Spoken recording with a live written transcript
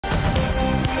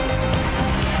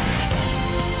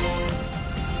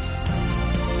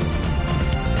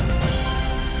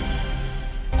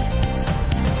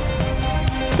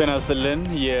ጤና ይስጥልን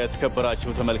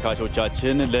የተከበራችሁ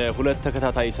ተመልካቾቻችን ለሁለት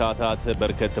ተከታታይ ሰዓታት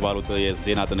በርከት ባሉት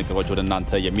የዜና ጥንቅሮች ወደ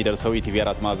እናንተ የሚደርሰው ኢቲቪ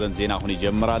 4 ማዕዘን ዜና አሁን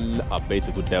ይጀምራል። አበይት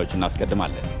ጉዳዮችን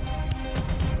እናስቀድማለን።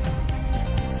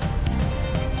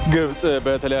 ግብጽ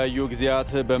በተለያዩ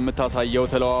ጊዜያት በመታሳየው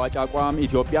ተለዋዋጭ አቋም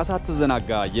ኢትዮጵያ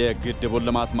ሳትዘናጋ የግድቡን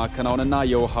ልማት ማከናወንና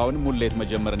የውሃውን ሙሌት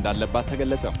መጀመር እንዳለባት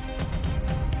ተገለጸ።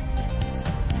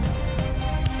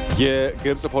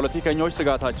 የግብጽ ፖለቲከኞች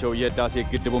ስጋታቸው የህዳሴ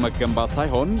ግድቡ መገንባት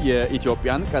ሳይሆን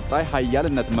የኢትዮጵያን ቀጣይ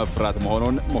ኃያልነት መፍራት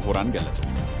መሆኑን ምሁራን ገለጹ።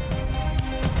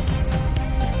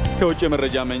 ከውጭ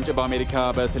መረጃ ምንጭ በአሜሪካ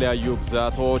በተለያዩ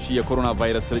ግዛቶች የኮሮና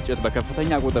ቫይረስ ስርጭት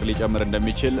በከፍተኛ ቁጥር ሊጨምር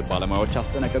እንደሚችል ባለሙያዎች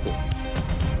አስጠነቀቁ።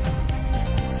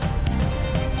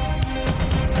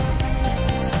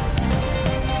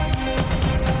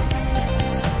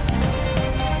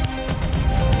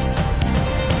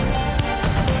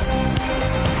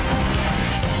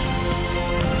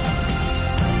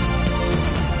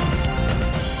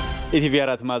 ኢቲቪ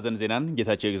 4 ማዕዘን ዜናን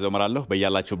ጌታቸው ይዘው መራለሁ።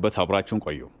 በያላችሁበት አብራችሁን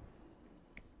ቆዩ።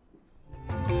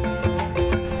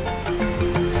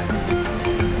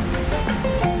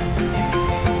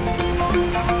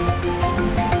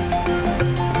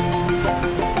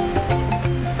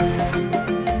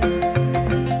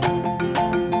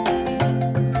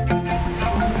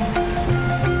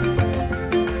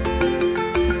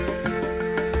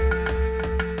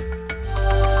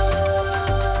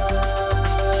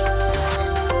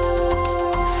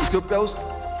 ኢትዮጵያ ውስጥ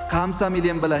ከ50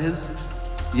 ሚሊዮን በላይ ህዝብ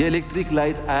የኤሌክትሪክ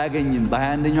ላይት አያገኝም።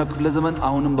 በ21ኛው ክፍለ ዘመን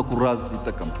አሁንም በኩራዝ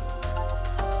ይጠቀማል።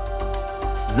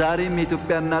 ዛሬም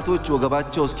የኢትዮጵያ እናቶች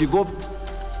ወገባቸው እስኪጎብጥ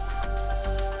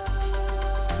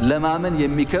ለማመን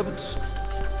የሚከብድ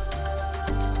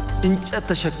እንጨት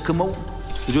ተሸክመው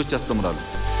ልጆች ያስተምራሉ።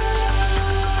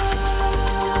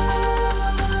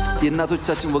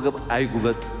 የእናቶቻችን ወገብ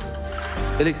አይጉበጥ፣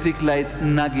 ኤሌክትሪክ ላይት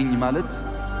እናገኝ ማለት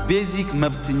ቤዚክ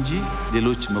መብት እንጂ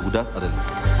ሌሎች መጉዳት አይደለም።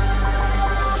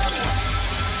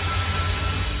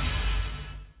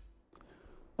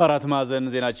 አራት ማዕዘን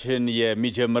ዜናችን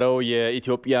የሚጀምረው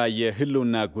የኢትዮጵያ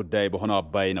የህልውና ጉዳይ በሆነው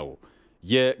አባይ ነው።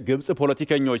 የግብጽ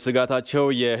ፖለቲከኞች ስጋታቸው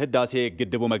የህዳሴ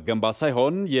ግድቡ መገንባት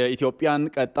ሳይሆን የኢትዮጵያን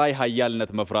ቀጣይ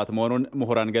ኃያልነት መፍራት መሆኑን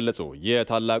ምሁራን ገለጹ።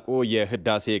 የታላቁ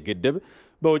የህዳሴ ግድብ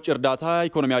በውጭ እርዳታ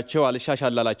ኢኮኖሚያቸው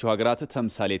አልሻሻላላቸው ሀገራት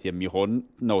ተምሳሌት የሚሆን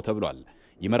ነው ተብሏል።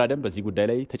 ይመራደም በዚህ ጉዳይ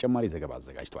ላይ ተጨማሪ ዘገባ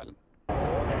አዘጋጅቷል።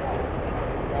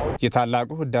 የታላቁ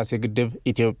ህዳሴ ግድብ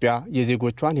ኢትዮጵያ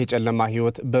የዜጎቿን የጨለማ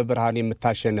ህይወት በብርሃን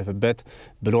የምታሸንፍበት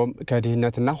ብሎም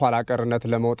ከድህነትና ኋላ ቀርነት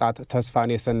ለመውጣት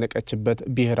ተስፋን የሰነቀችበት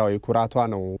ብሔራዊ ኩራቷ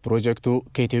ነው። ፕሮጀክቱ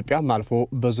ከኢትዮጵያም አልፎ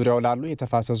በዙሪያው ላሉ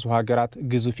የተፋሰሱ ሀገራት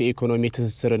ግዙፍ የኢኮኖሚ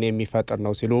ትስስርን የሚፈጥር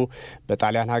ነው ሲሉ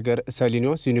በጣሊያን ሀገር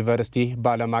ሰሊኒዮስ ዩኒቨርሲቲ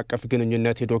በዓለም አቀፍ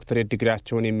ግንኙነት የዶክትሬት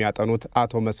ዲግሪያቸውን የሚያጠኑት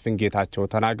አቶ መስፍን ጌታቸው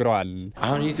ተናግረዋል።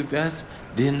 አሁን የኢትዮጵያ ህዝብ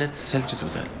ድህነት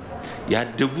ሰልችቶታል።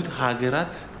 ያደጉት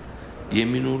ሀገራት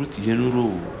የሚኖሩት የኑሮ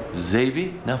ዘይቤ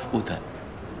ናፍቆታል።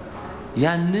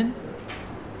 ያንን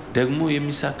ደግሞ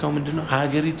የሚሳካው ምንድነው?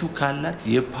 ሀገሪቱ ካላት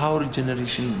የፓወር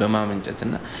ጄነሬሽን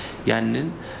በማመንጨትና ያንን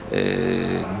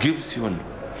ግብ ሲሆን ነው።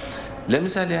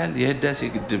 ለምሳሌ ያህል የህዳሴ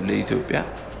ግድብ ለኢትዮጵያ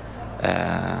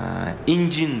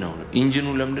ኢንጂን ነው። ኢንጂኑ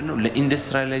ለምንድነው?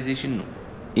 ለኢንዱስትሪያላይዜሽን ነው።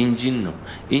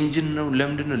 ኢንጂን ነው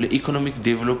ለምንድነው? ለኢኮኖሚክ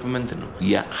ዴቨሎፕመንት ነው።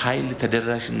 የኃይል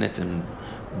ተደራሽነትን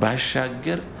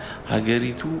ባሻገር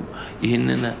ሀገሪቱ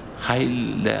ይህንን ኃይል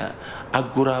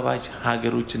ለአጎራባች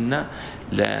ሀገሮችና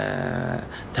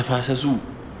ለተፋሰሱ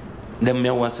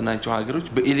ለሚያዋስናቸው ሀገሮች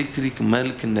በኤሌክትሪክ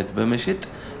መልክነት በመሸጥ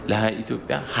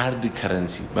ለኢትዮጵያ ሃርድ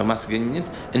ከረንሲ በማስገኘት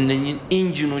እነኚህን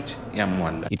ኢንጂኖች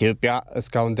ያሟላል። ኢትዮጵያ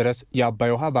እስካሁን ድረስ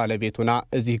የአባይ ውሃ ባለቤቱና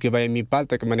እዚህ ግባ የሚባል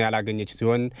ጥቅምን ያላገኘች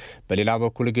ሲሆን በሌላ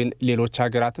በኩል ግን ሌሎች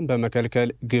ሀገራትን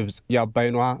በመከልከል ግብጽ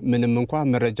የአባይን ውሃ ምንም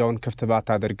እንኳን መረጃውን ክፍት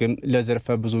ባታደርግም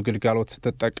ለዘርፈ ብዙ ግልጋሎት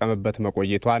ስትጠቀምበት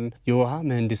መቆየቷን የውሃ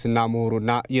ምህንድስና ምሁሩና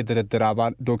የድርድር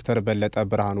አባል ዶክተር በለጠ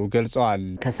ብርሃኑ ገልጸዋል።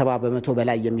 ከ70%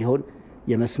 በላይ የሚሆን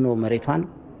የመስኖ መሬቷን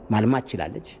ማልማት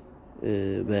ይችላልች።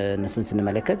 በነሱን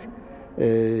ስንመለከት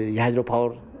የሃይድሮ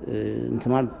ፓወር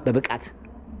እንትኗን በብቃት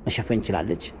መሸፈን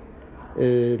ይችላልች።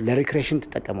 ለሪክሬሽን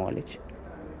ተጠቀመዋለች።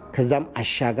 ከዛም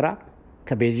አሻግራ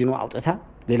ከቤዚኑ አውጥታ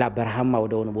ሌላ በረሃማ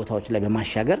ወደ ሆነ ቦታዎች ላይ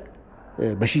በማሻገር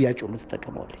በሽያጭ ሁሉ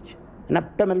ተጠቀመዋለች እና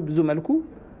በብዙ መልኩ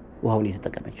ውሃውን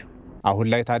እየተጠቀመችው። አሁን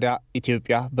ላይ ታዲያ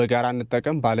ኢትዮጵያ በጋራ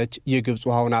እንጠቀም ባለች የግብጽ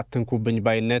ውሃውን አትንኩብኝ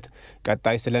ባይነት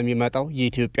ቀጣይ ስለሚመጣው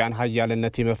የኢትዮጵያን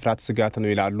ኃያልነት የመፍራት ስጋት ነው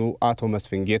ይላሉ አቶ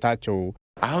መስፍን ጌታቸው።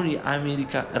 አሁን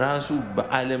የአሜሪካ ራሱ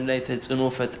በዓለም ላይ ተጽዕኖ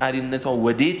ፈጣሪነቷ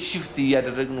ወዴት ሽፍት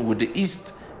እያደረገ ነው? ወደ ኢስት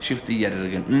ሽፍት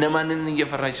እያደረገ ነው። እነ ማንን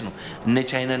እየፈራች ነው? እነ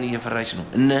ቻይናን እየፈራች ነው።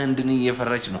 እነ ህንድን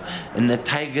እየፈራች ነው። እነ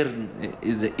ታይገር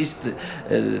ኢስት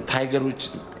ታይገሮች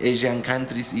ኤዥያን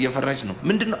ካንትሪስ እየፈራች ነው።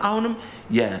 ምንድነው አሁንም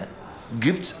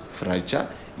የግብጽ ፍራቻ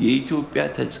የኢትዮጵያ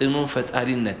ተጽዕኖ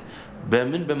ፈጣሪነት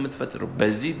በምን በመትፈጥረው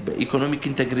በዚህ በኢኮኖሚክ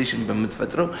ኢንተግሬሽን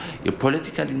በመትፈጥረው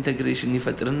የፖለቲካል ኢንተግሬሽን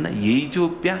ይፈጥርና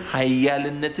የኢትዮጵያ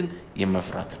ኃያልነትን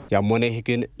የመፍራት ያም ሆነ ይህ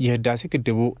ግን የህዳሴ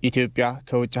ግድቡ ኢትዮጵያ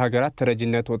ከውጭ ሀገራት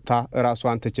ተረጅነት ወጥታ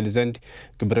ራሷን ትችል ዘንድ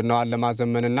ግብርናዋን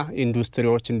ለማዘመንና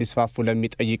ኢንዱስትሪዎች እንዲስፋፉ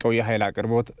ለሚጠይቀው የኃይል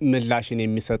አቅርቦት ምላሽን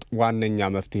የሚሰጥ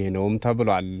ዋነኛ መፍትሄ ነውም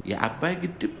ተብሏል። የአባይ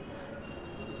ግድብ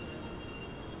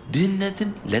ድህነትን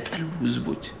ለጠሉ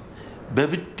ህዝቦች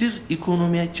በብድር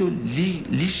ኢኮኖሚያቸው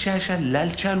ሊሻሻል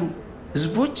ላልቻሉ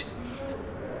ህዝቦች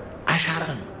አሻራ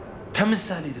ነው፣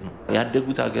 ተምሳሌት ነው።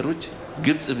 ያደጉት ሀገሮች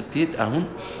ግብጽ ብትሄድ አሁን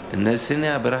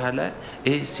እነሰኒያ በረሃ ላይ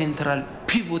ሴንትራል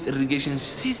ፒቮት ኢሪጌሽን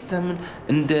ሲስተምን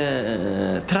እንደ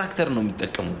ትራክተር ነው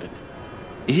የሚጠቀሙበት።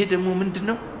 ይሄ ደግሞ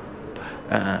ምንድነው?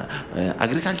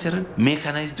 አግሪካልቸርን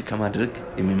ሜካናይዝድ ከማድረግ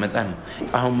የሚመጣ ነው።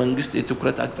 አሁን መንግስት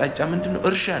የትኩረት አቅጣጫ ምንድነው?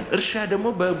 እርሻ ደግሞ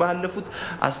ባለፉት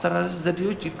አስተራረስ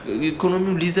ዘዴዎች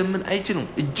ኢኮኖሚው ሊዘምን አይችልም፣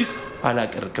 እጅግ ኋላ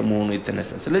ቀር ከመሆኑ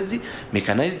የተነሳ። ስለዚህ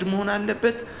ሜካናይዝድ መሆን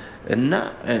አለበት እና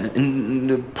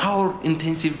ፓወር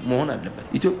ኢንቴንሲቭ መሆን አለበት።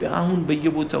 ኢትዮጵያ አሁን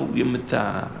በየቦታው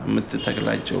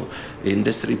የምትተክላቸው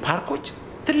ኢንዱስትሪ ፓርኮች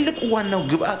ትልቁ ዋናው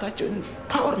ግብአታቸው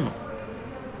ፓወር ነው።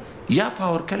 ያ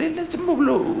ፓወር ከሌለ ዝም ብሎ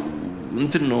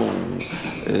እንትን ነው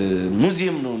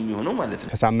ሙዚየም ነው የሚሆነው ማለት ነው።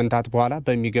 ከሳምንታት በኋላ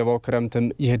በሚገባው ክረምትም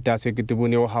የህዳሴ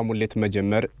ግድቡን የውሃ ሙሌት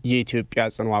መጀመር የኢትዮጵያ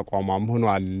ጽኑ አቋሟም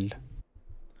ሆኗል።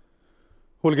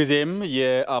 ሁልጊዜም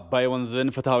የአባይ ወንዝን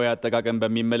ፍትሃዊ አጠቃቀም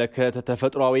በሚመለከት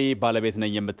ተፈጥሯዊ ባለቤት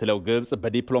ነኝ የምትለው ግብጽ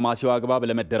በዲፕሎማሲው አግባብ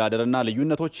ለመደራደርና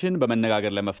ልዩነቶችን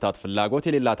በመነጋገር ለመፍታት ፍላጎት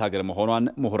የሌላት ሀገር መሆኗን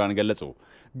ምሁራን ገለጹ።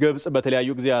 ግብጽ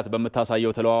በተለያዩ ጊዜያት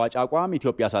በምታሳየው ተለዋዋጭ አቋም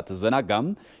ኢትዮጵያ ሳትዘናጋም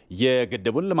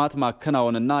የግድቡን ልማት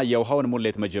ማከናወንና የውሃውን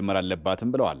ሙሌት መጀመር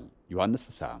አለባትም ብለዋል። ዮሐንስ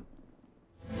ፍስሐ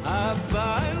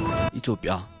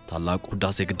ኢትዮጵያ ታላቁ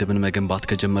ህዳሴ ግድብን መገንባት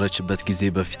ከጀመረችበት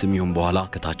ጊዜ በፊትም ይሁን በኋላ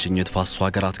ከታችኛው የተፋሰሱ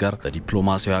ሀገራት ጋር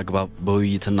በዲፕሎማሲያዊ አግባብ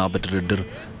በውይይትና በድርድር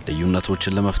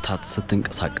ልዩነቶችን ለመፍታት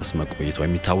ስትንቀሳቀስ መቆየቷ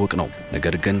የሚታወቅ ነው።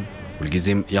 ነገር ግን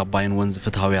ሁልጊዜም የአባይን ወንዝ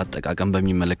ፍትሃዊ አጠቃቀም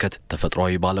በሚመለከት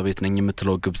ተፈጥሯዊ ባለቤት ነኝ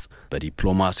የምትለው ግብጽ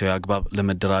በዲፕሎማሲያዊ አግባብ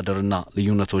ለመደራደርና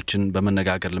ልዩነቶችን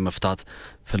በመነጋገር ለመፍታት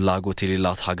ፍላጎት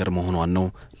የሌላት ሀገር መሆኗን ነው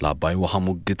ለአባይ ውሃ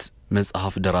ሙግት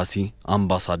መጽሐፍ ደራሲ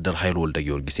አምባሳደር ኃይሉ ወልደ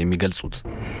ጊዮርጊስ የሚገልጹት።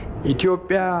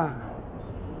 ኢትዮጵያ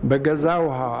በገዛ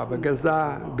ውሃ በገዛ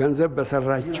ገንዘብ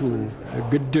በሰራችው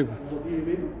ግድብ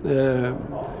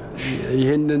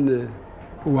ይህንን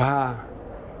ውሃ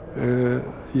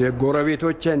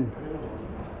የጎረቤቶችን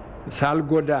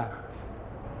ሳልጎዳ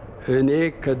እኔ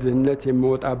ከድህነት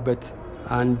የምወጣበት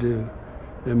አንድ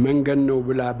መንገድ ነው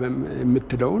ብላ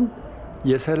የምትለውን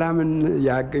የሰላምን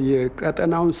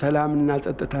የቀጠናውን ሰላምና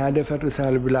ጸጥታ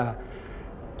ያደፈርሳል ብላ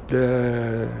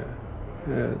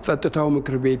ጸጥታው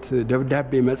ምክር ቤት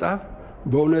ደብዳቤ መጻፍ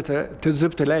በእውነት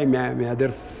ትዝብት ላይ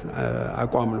የሚያደርስ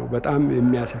አቋም ነው። በጣም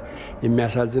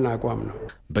የሚያሳዝን አቋም ነው።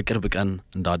 በቅርብ ቀን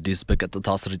እንደ አዲስ በቀጥታ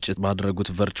ስርጭት ባደረጉት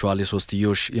ቨርቹዋል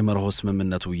የሶስትዮሽ የመርሆ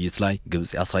ስምምነት ውይይት ላይ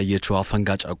ግብጽ ያሳየችው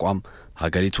አፈንጋጭ አቋም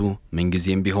ሀገሪቱ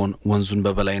ምንጊዜም ቢሆን ወንዙን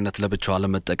በበላይነት ለብቻዋ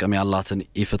ለመጠቀም ያላትን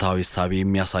ኢፍትሃዊ እሳቤ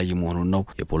የሚያሳይ መሆኑን ነው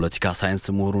የፖለቲካ ሳይንስ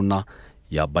ምሁሩና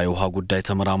የአባይ ውሃ ጉዳይ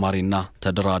ተመራማሪና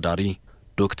ተደራዳሪ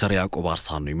ዶክተር ያዕቆብ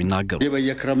አርሳኖ የሚናገሩ።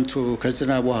 በየክረምቱ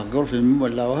ከዝናብ ውሃ ጎርፍ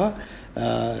የሚሞላ ውሃ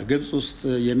ግብጽ ውስጥ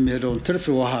የሚሄደውን ትርፍ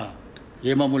ውሃ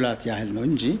የመሙላት ያህል ነው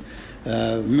እንጂ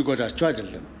የሚጎዳቸው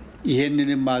አይደለም።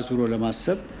 ይሄንንም አዙሮ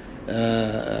ለማሰብ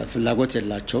ፍላጎት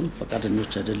የላቸውም፣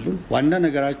 ፈቃደኞች አይደሉም። ዋና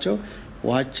ነገራቸው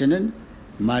ውሃችንን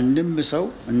ማንም ሰው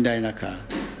እንዳይነካ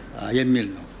የሚል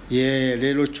ነው።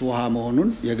 የሌሎች ውሃ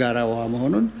መሆኑን የጋራ ውሃ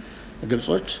መሆኑን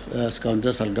ግብጾች እስካሁን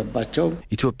ድረስ አልገባቸውም።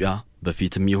 ኢትዮጵያ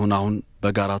በፊትም ይሁን አሁን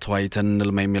በጋራ ተዋይተን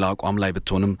እንልማ የሚል አቋም ላይ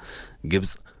ብትሆንም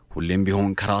ግብጽ ሁሌም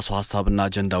ቢሆን ከራሷ ሐሳብና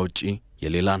አጀንዳ ውጪ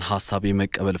የሌላን ሐሳብ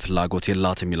የመቀበል ፍላጎት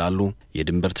የላትም ይላሉ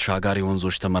የድንበር ተሻጋሪ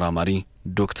ወንዞች ተመራማሪ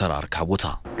ዶክተር አርካቦታ።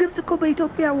 ግብጽ እኮ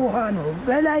በኢትዮጵያ ውሃ ነው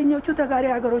በላይኞቹ ተጋሪ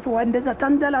ሀገሮች ውሃ እንደዛ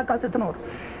ተንደላቃ ስትኖር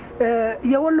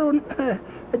የወሎን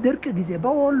ድርቅ ጊዜ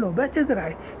በወሎ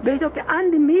በትግራይ በኢትዮጵያ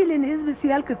 1 ሚሊዮን ህዝብ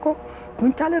ሲያልቅ እኮ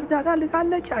ኩንታል እርዳታ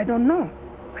ልካለች።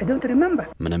 I don't remember።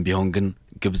 ምንም ቢሆን ግን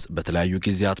ግብጽ በተለያዩ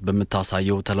ጊዜያት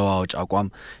በመታሳየው ተለዋዋጭ አቋም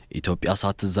ኢትዮጵያ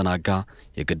ሳትዘናጋ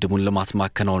የግድቡን ልማት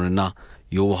ማከናወንና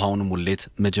የውሃውን ሙሌት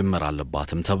መጀመር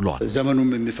አለባትም ተብሏል።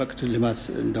 ዘመኑም የሚፈቅድ ልማት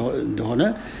እንደሆነ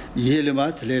ይህ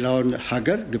ልማት ሌላውን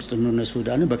ሀገር ግብጽና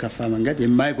ሱዳን በከፋ መንገድ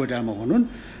የማይጎዳ መሆኑን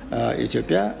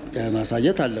ኢትዮጵያ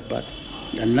ማሳየት አለባት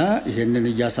እና ይሄንን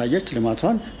እያሳየች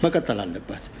ልማቷን መቀጠል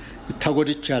አለባት።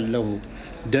 ተጎድቻለሁ፣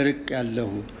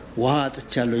 ደርቄያለሁ፣ ውሃ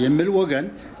አጥቻለሁ የሚል ወገን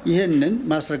ይሄንን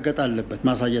ማስረገጥ አለበት፣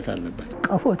 ማሳየት አለበት።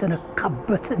 ቀፎ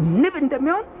ተነካበት ንብ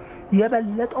እንደሚሆን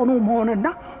የበለጠው ነው መሆንና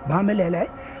በአመለ ላይ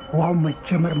ውሃው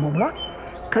መጀመር መብላት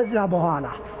ከዛ በኋላ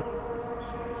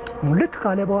ሙልት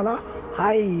ካለ በኋላ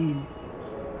ኃይል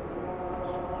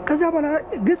ከዛ በኋላ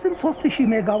ግብፅም 3000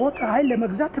 ሜጋዋት ኃይል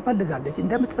ለመግዛት ትፈልጋለች።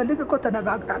 እንደምትፈልግ እኮ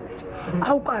ተነጋግራለች።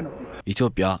 አውቃ ነው።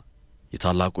 ኢትዮጵያ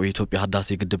የታላቁ የኢትዮጵያ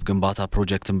ህዳሴ ግድብ ግንባታ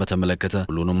ፕሮጀክትን በተመለከተ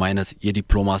ሁሉንም አይነት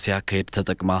የዲፕሎማሲ አካሄድ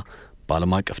ተጠቅማ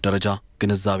በዓለም አቀፍ ደረጃ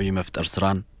ግንዛቤ መፍጠር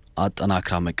ስራን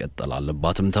አጠናክራ መቀጠል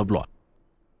አለባትም ተብሏል።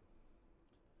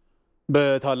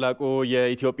 በታላቁ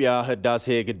የኢትዮጵያ ህዳሴ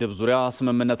ግድብ ዙሪያ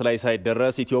ስምምነት ላይ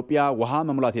ሳይደረስ ኢትዮጵያ ውሃ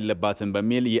መሙላት የለባትም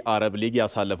በሚል የአረብ ሊግ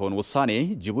ያሳለፈውን ውሳኔ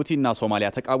ጅቡቲና ሶማሊያ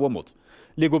ተቃወሙት።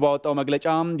 ሊጉ ባወጣው መግለጫ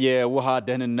የውሃ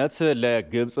ደህንነት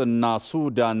ለግብፅና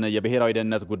ሱዳን የብሔራዊ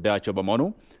ደህንነት ጉዳያቸው በመሆኑ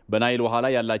በናይል ውሃ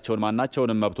ላይ ያላቸውን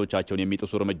ማናቸውንም መብቶቻቸውን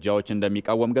የሚጥሱ እርምጃዎች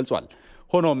እንደሚቃወም ገልጿል።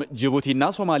 ሆኖም ጅቡቲና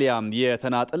ሶማሊያ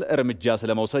የተናጥል እርምጃ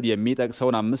ስለመውሰድ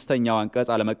የሚጠቅሰውን 5ኛው አንቀጽ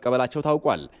አለመቀበላቸው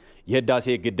ታውቋል።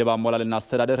 የህዳሴ ግድብ አሞላልና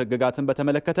አስተዳደር ህግጋትን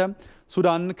በተመለከተ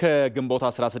ሱዳን ከግንቦት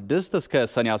 16 እስከ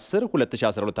ሰኔ 10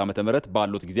 2012 ዓ.ም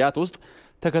ባሉት ጊዜያት ውስጥ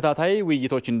ተከታታይ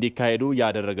ውይይቶች እንዲካሄዱ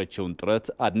ያደረገችውን ጥረት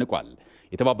አድንቋል።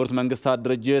 የተባበሩት መንግስታት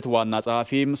ድርጅት ዋና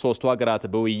ጸሐፊም ሶስቱ ሀገራት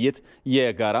በውይይት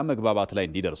የጋራ መግባባት ላይ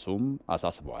እንዲደርሱም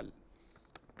አሳስበዋል።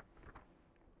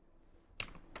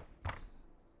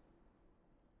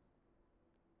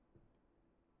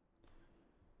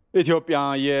 ኢትዮጵያ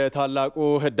የታላቁ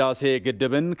ህዳሴ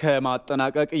ግድብን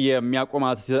ከማጠናቀቅ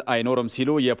የሚያቆማት አይኖርም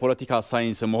ሲሉ የፖለቲካ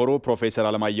ሳይንስ ምሁሩ ፕሮፌሰር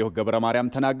አለማየሁ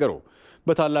ገብረማርያም ተናገሩ።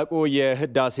 በታላቁ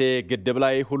የህዳሴ ግድብ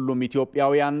ላይ ሁሉም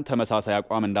ኢትዮጵያውያን ተመሳሳይ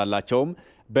አቋም እንዳላቸውም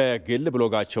በግል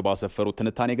ብሎጋቸው ባሰፈሩት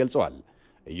ትንታኔ ገልጸዋል።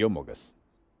 እዮም ሞገስ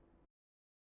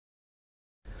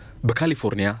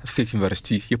በካሊፎርኒያ ስቴት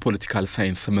ዩኒቨርሲቲ የፖለቲካል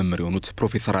ሳይንስ መምህር የሆኑት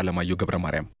ፕሮፌሰር አለማየሁ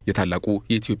ገብረማርያም የታላቁ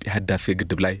የኢትዮጵያ ህዳሴ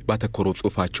ግድብ ላይ ባተኮረው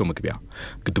ጽሑፋቸው መግቢያ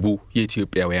ግድቡ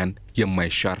የኢትዮጵያውያን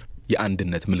የማይሻር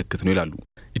የአንድነት ምልክት ነው ይላሉ።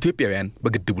 ኢትዮጵያውያን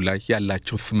በግድቡ ላይ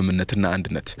ያላቸው ስምምነትና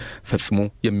አንድነት ፈጽሞ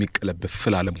የሚቀለበስ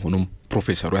ስላለመሆኑም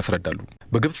ፕሮፌሰሩ ያስረዳሉ።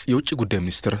 በግብጽ የውጭ ጉዳይ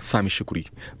ሚኒስትር ሳሚ ሽኩሪ፣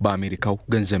 በአሜሪካው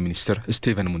ገንዘብ ሚኒስትር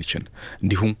ስቲቨን ሙኒችን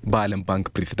እንዲሁም በዓለም ባንክ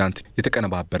ፕሬዝዳንት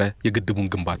የተቀነባበረ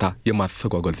የግድቡን ግንባታ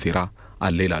የማስተጓጎል ሴራ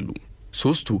አለ ይላሉ።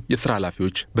 ሶስቱ የሥራ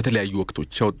ኃላፊዎች በተለያዩ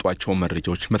ወቅቶች ያወጧቸው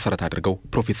መረጃዎች መሰረት አድርገው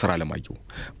ፕሮፌሰር አለማየሁ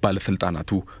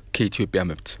ባለስልጣናቱ ከኢትዮጵያ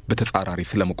መብት በተጻራሪ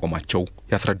ስለመቆማቸው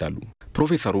ያስረዳሉ።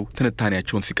 ፕሮፌሰሩ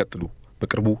ትንታኔያቸውን ሲቀጥሉ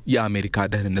በቅርቡ የአሜሪካ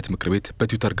ደህንነት ምክር ቤት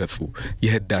በትዊተር ገጹ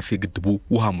የህዳሴ ግድቡ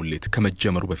ውሃ ሙሌት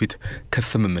ከመጀመሩ በፊት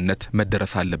ከስምምነት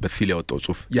መደረስ አለበት ሲል ያወጣው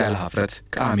ጽሑፍ ያለ ሀፍረት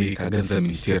ከአሜሪካ ገንዘብ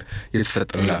ሚኒስቴር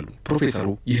የተሰጠ ነው ይላሉ። ፕሮፌሰሩ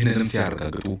ይህንንም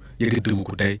ሲያረጋግጡ የግድቡ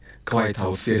ጉዳይ ከዋይት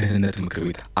ሀውስ የደህንነት ምክር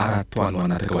ቤት 4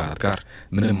 ዋና ተግባራት ጋር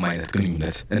ምንም አይነት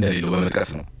ግንኙነት እንደሌለው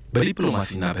በመጥቀስ ነው።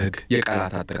 በዲፕሎማሲና በህግ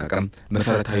የቃላት አጠቃቀም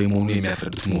መሰረታዊ መሆኑን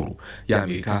የሚያስረዱት ምሁሩ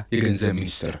የአሜሪካ የገንዘብ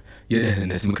ሚኒስትር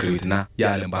የደህንነት ምክር ቤትና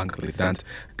የዓለም ባንክ ፕሬዝዳንት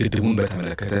ግድቡን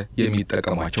በተመለከተ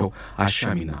የሚጠቀሟቸው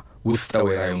አሻሚና ውስጠ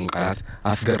ወይራ የሆኑ ቃላት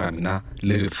አስገራሚና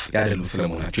ለግብጽ ያደሉ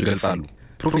ስለመሆናቸው ይገልጻሉ።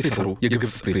 ፕሮፌሰሩ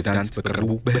የግብጽ ፕሬዝዳንት በቅርቡ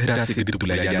በህዳሴ ግድቡ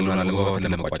ላይ ያለውን አለመግባባት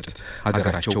ለመቋጨት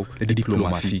ሀገራቸው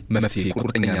ለዲፕሎማሲ መፍትሄ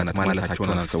ቁርጠኛነት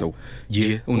ማለታቸውን አንስተው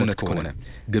ይህ እውነት ከሆነ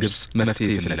ግብጽ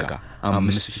መፍትሄ ፍለጋ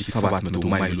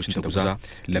 5700 ማይሎችን ተጉዛ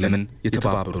ለምን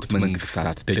የተባበሩት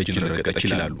መንግስታት ደጅን ረገጠች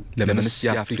ይላሉ። ለምንስ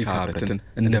የአፍሪካ ህብረትን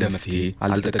እንደ መፍትሄ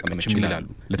አልተጠቀመችም ይላሉ።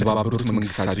 ለተባበሩት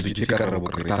መንግስታት ድርጅት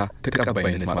የቀረበው ቅሬታ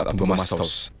ተቀባይነት ማጣቱን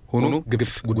በማስታወስ ሆኖ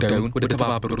ግብጽ ጉዳዩን ወደ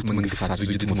ተባበሩት መንግስታት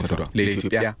ድርጅት መውሰዷ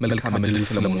ለኢትዮጵያ መልካም ዕድል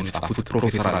ስለመሆኑ ጻፉት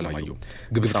ፕሮፌሰር አለማየሁ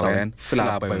ግብጻውያን ስለ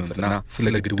አባይ ወንዝና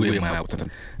ስለ ግድቡ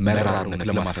የማያውቁትን መራራነት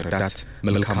ለማስረዳት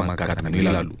መልካም አጋጣሚ ነው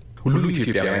ይላሉ። ሁሉም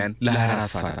ኢትዮጵያውያን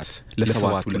ለ24 ሰዓታት ለ7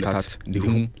 ዕለታት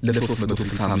እንዲሁም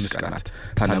ለ365 ቀናት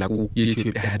ታላቁ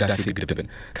የኢትዮጵያ ህዳሴ ግድብን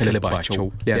ከልባቸው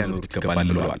ሊያኖሩት ይገባል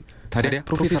ብለዋል። ታዲያ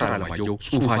ፕሮፌሰር አለማየሁ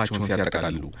ጽሑፋቸውን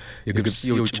ሲያጠቃልሉ የግብጽ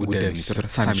የውጭ ጉዳይ ሚኒስትር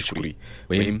ሳሚ ሽኩሪ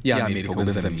ወይም የአሜሪካው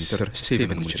ገንዘብ ሚኒስትር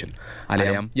ስቲቨን ሙኒችን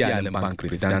አሊያም የዓለም ባንክ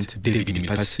ፕሬዝዳንት ዴቪድ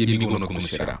ኒፐስ የሚጎነጉኑ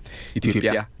ሴራ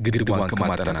ኢትዮጵያ ግድቧን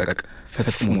ከማጠናቀቅ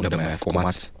ፈጽሞ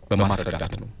እንደማያቆማት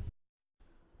በማስረዳት ነው።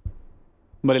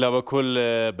 በሌላ በኩል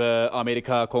በአሜሪካ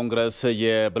ኮንግረስ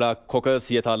የብላክ ኮከስ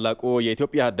የታላቁ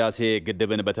የኢትዮጵያ ህዳሴ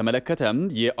ግድብን በተመለከተ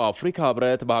የአፍሪካ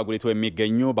ህብረት በአህጉሪቱ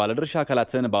የሚገኙ ባለድርሻ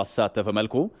አካላትን ባሳተፈ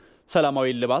መልኩ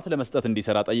ሰላማዊ ልባት ለመስጠት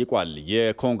እንዲሰራ ጠይቋል።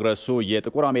 የኮንግረሱ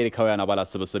የጥቁር አሜሪካውያን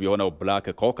አባላት ስብስብ የሆነው ብላክ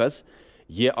ኮከስ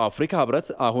የአፍሪካ ህብረት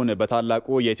አሁን በታላቁ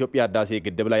የኢትዮጵያ ህዳሴ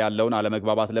ግድብ ላይ ያለውን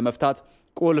አለመግባባት ለመፍታት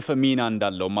ቁልፍ ሚና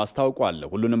እንዳለውም አስታውቋል።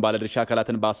 ሁሉንም ባለድርሻ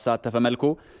አካላትን ባሳተፈ መልኩ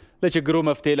ለችግሩ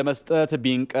መፍትሄ ለመስጠት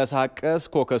ቢንቀሳቀስ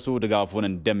ኮከሱ ድጋፉን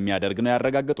እንደሚያደርግ ነው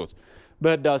ያረጋገጡት።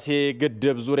 በህዳሴ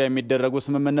ግድብ ዙሪያ የሚደረጉ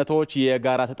ስምምነቶች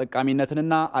የጋራ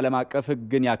ተጠቃሚነትንና ዓለም አቀፍ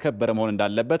ሕግን ያከበረ መሆን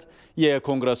እንዳለበት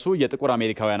የኮንግረሱ የጥቁር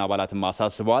አሜሪካውያን አባላትም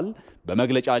አሳስበዋል።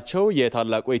 በመግለጫቸው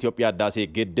የታላቁ የኢትዮጵያ ህዳሴ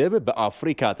ግድብ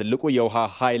በአፍሪካ ትልቁ የውሃ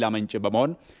ኃይል አመንጭ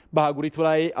በመሆን በአህጉሪቱ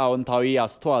ላይ አዎንታዊ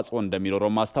አስተዋጽኦ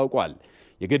እንደሚኖረውም አስታውቋል።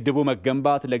 የግድቡ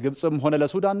መገንባት ለግብጽም ሆነ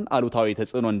ለሱዳን አሉታዊ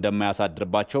ተጽዕኖ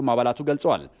እንደማያሳድርባቸውም አባላቱ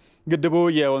ገልጸዋል። ግድቡ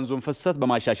የወንዙን ፍሰት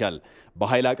በማሻሻል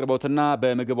በኃይል አቅርቦትና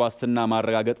በምግብ ዋስትና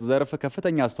ማረጋገጥ ዘርፍ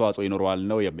ከፍተኛ አስተዋጽኦ ይኖረዋል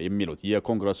ነው የሚሉት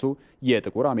የኮንግረሱ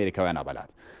የጥቁር አሜሪካውያን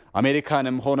አባላት።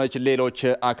 አሜሪካንም ሆነች ሌሎች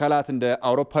አካላት እንደ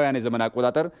አውሮፓውያን የዘመን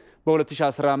አቆጣጠር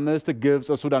በ2015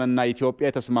 ግብጽ፣ ሱዳንና ኢትዮጵያ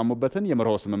የተስማሙበትን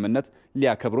የመርሆ ስምምነት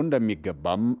ሊያከብሩ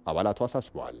እንደሚገባም አባላቱ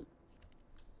አሳስበዋል።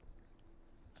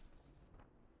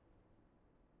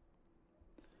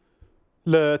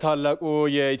 ለታላቁ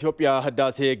የኢትዮጵያ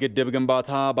ህዳሴ ግድብ ግንባታ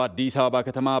በአዲስ አበባ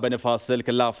ከተማ በንፋስ ስልክ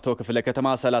ላፍቶ ክፍለ ከተማ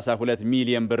 32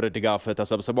 ሚሊዮን ብር ድጋፍ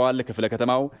ተሰብስበዋል። ክፍለ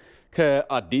ከተማው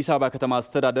ከአዲስ አበባ ከተማ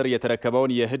አስተዳደር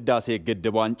የተረከበውን የህዳሴ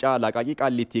ግድብ ዋንጫ ለአቃቂ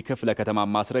ቃሊቲ ክፍለ ከተማ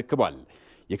አስረክቧል።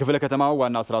 የክፍለ ከተማው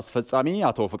ዋና ስራ አስፈጻሚ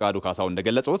አቶ ፍቃዱ ካሳው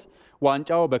እንደገለጹት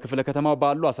ዋንጫው በክፍለ ከተማው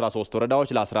ባሉ 13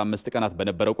 ወረዳዎች ለ15 ቀናት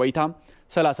በነበረው ቆይታ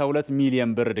 32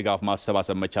 ሚሊዮን ብር ድጋፍ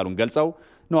ማሰባሰብ መቻሉን ገልጸው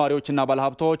ነዋሪዎችና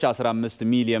ባለሀብቶች 15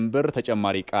 ሚሊዮን ብር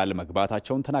ተጨማሪ ቃል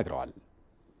መግባታቸውን ተናግረዋል።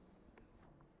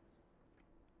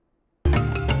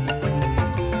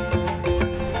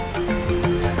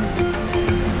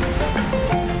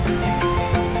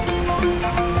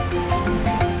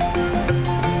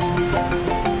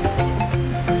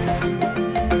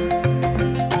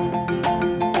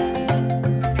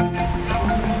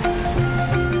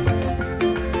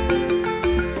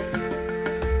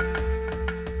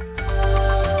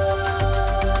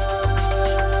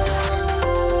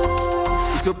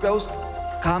 ኢትዮጵያ ውስጥ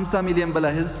ከ50 ሚሊዮን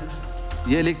በላይ ህዝብ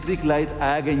የኤሌክትሪክ ላይት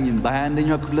አያገኝም።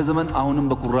 በ21ኛው ክፍለ ዘመን አሁንም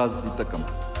በኩራዝ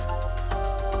ይጠቀማል።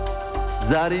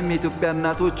 ዛሬም የኢትዮጵያ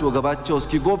እናቶች ወገባቸው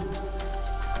እስኪጎብጥ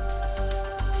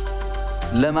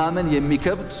ለማመን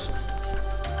የሚከብድ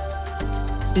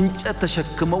እንጨት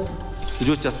ተሸክመው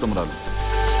ልጆች ያስተምራሉ።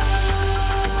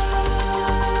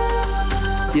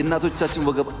 የእናቶቻችን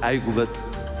ወገብ አይጉበጥ፣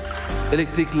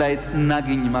 ኤሌክትሪክ ላይት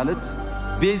እናገኝ ማለት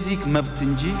ቤዚክ መብት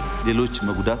እንጂ ሌሎች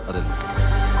መጉዳት አይደለም።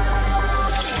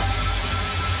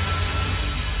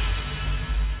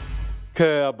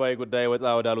 ከአባይ ጉዳይ ወጣ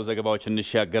ወዳሉ ዘገባዎች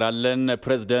እንሻገራለን።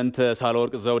 ፕሬዝዳንት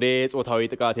ሳህለወርቅ ዘውዴ ጾታዊ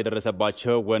ጥቃት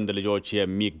የደረሰባቸው ወንድ ልጆች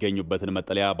የሚገኙበትን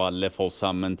መጠለያ ባለፈው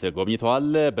ሳምንት ጎብኝተዋል።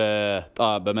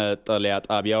 በመጠለያ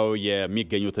ጣቢያው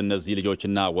የሚገኙት እነዚህ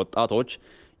ልጆችና ወጣቶች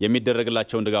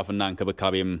የሚደረግላቸውን ድጋፍና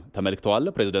እንክብካቤም ተመልክተዋል።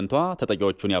 ፕሬዝዳንቷ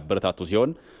ተጠቂዎቹን ያበረታቱ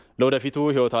ሲሆን ለወደፊቱ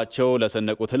ህይወታቸው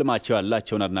ለሰነቁት ህልማቸው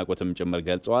ያላቸውን አድናቆትም ጭምር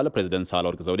ገልጸዋል። ፕሬዝዳንት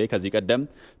ሳህለወርቅ ዘውዴ ከዚህ ቀደም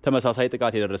ተመሳሳይ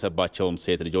ጥቃት የደረሰባቸውን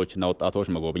ሴት ልጆችና ወጣቶች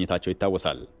መጎብኘታቸው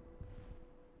ይታወሳል።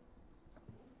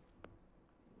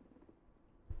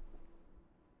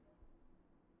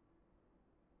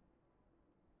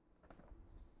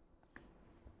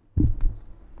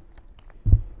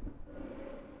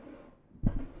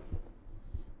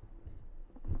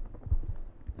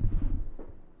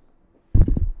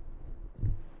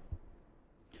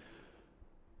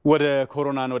 ወደ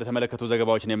ኮሮናን ወደ ተመለከቱ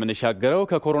ዘገባዎች ነው የምንሻገረው።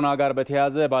 ከኮሮና ጋር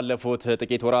በተያያዘ ባለፉት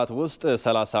ጥቂት ወራት ውስጥ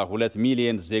 32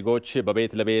 ሚሊዮን ዜጎች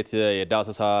በቤት ለቤት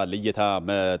የዳሰሳ ልየታ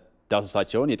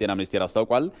መዳሰሳቸውን የጤና ሚኒስቴር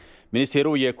አስታውቋል። ሚኒስቴሩ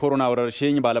የኮሮና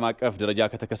ወረርሽኝ በዓለም አቀፍ ደረጃ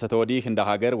ከተከሰተ ወዲህ እንደ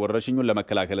ሀገር ወረርሽኙን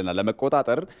ለመከላከልና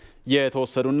ለመቆጣጠር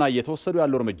የተወሰዱና እየተወሰዱ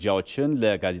ያሉ እርምጃዎችን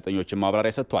ለጋዜጠኞች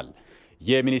ማብራሪያ ሰጥቷል።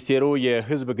 የሚኒስቴሩ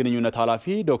የህዝብ ግንኙነት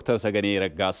ኃላፊ ዶክተር ሰገኔ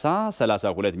ረጋሳ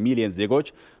 32 ሚሊዮን ዜጎች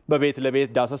በቤት ለቤት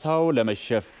ዳሰሳው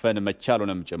ለመሸፈን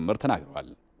መቻሉንም ጭምር ተናግረዋል።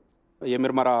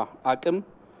 የምርመራ አቅም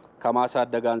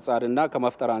ከማሳደግ አንጻርና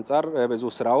ከመፍጠር አንጻር ብዙ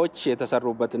ስራዎች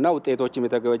የተሰሩበትና ውጤቶችም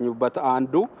የተገኙበት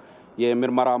አንዱ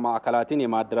የምርመራ ማዕከላትን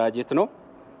የማደራጀት ነው።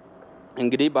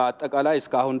 እንግዲህ በአጠቃላይ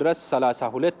እስካሁን ድረስ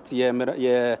 32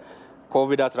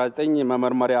 የኮቪድ-19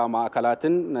 መመርመሪያ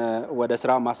ማዕከላትን ወደ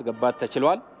ስራ ማስገባት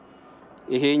ተችሏል።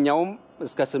 ይሄኛውም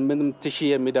እስከ 8000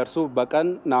 የሚደርሱ በቀን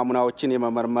ናሙናዎችን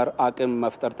የመመርመር አቅም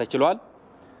መፍጠር ተችሏል።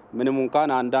 ምንም እንኳን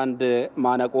አንዳንድ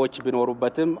ማነቆች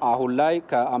ቢኖሩበትም አሁን ላይ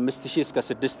ከ5000 እስከ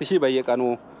 6000 በየቀኑ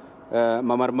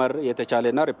መመርመር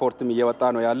የተቻለና ሪፖርትም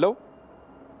እየወጣ ነው ያለው።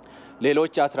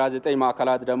 ሌሎች 19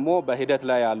 ማዕከላት ደግሞ በሂደት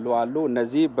ላይ አሉ።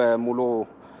 እነዚህ በሙሉ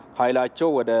ኃይላቸው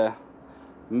ወደ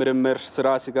ምርምር ስራ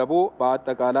ሲገቡ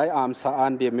በአጠቃላይ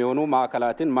 51 የሚሆኑ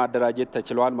ማዕከላትን ማደራጀት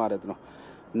ተችሏል ማለት ነው።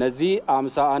 እነዚህ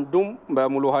 51ዱም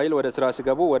በሙሉ ኃይል ወደ ስራ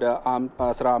ሲገቡ ወደ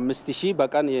 15000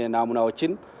 በቀን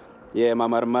የናሙናዎችን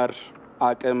የመመርመር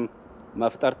አቅም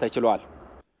መፍጠር ተችሏል።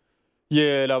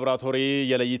 የላቦራቶሪ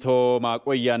የለይቶ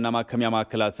ማቆያና ማከሚያ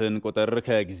ማዕከላትን ቁጥር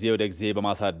ከጊዜ ወደ ጊዜ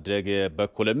በማሳደግ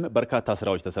በኩልም በርካታ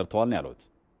ስራዎች ተሰርተዋል ነው ያሉት።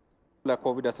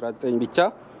 ለኮቪድ-19 ብቻ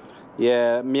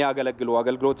የሚያገለግሉ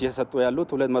አገልግሎት እየሰጡ ያሉት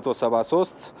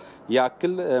 273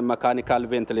 ያክል መካኒካል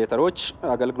ቬንቲሌተሮች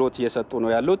አገልግሎት እየሰጡ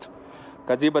ነው ያሉት።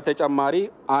 ከዚህ በተጨማሪ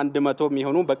 100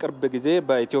 የሚሆኑ በቅርብ ጊዜ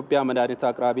በኢትዮጵያ መድኃኒት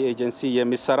አቅራቢ ኤጀንሲ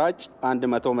የሚሰራጭ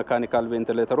 100 መካኒካል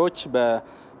ቬንቲሌተሮች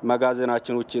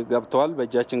በመጋዘናችን ውጭ ገብተዋል፣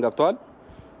 በእጃችን ገብተዋል።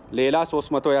 ሌላ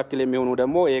 300 ያክል የሚሆኑ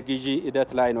ደግሞ የግዢ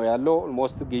ሂደት ላይ ነው ያለው።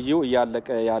 ኦልሞስት ግዢው እያለቀ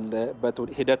ያለበት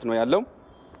ሂደት ነው ያለው።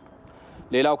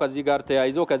 ሌላው ከዚህ ጋር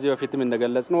ተያይዞ ከዚህ በፊትም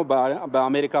እንደገለጽ ነው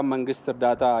በአሜሪካ መንግስት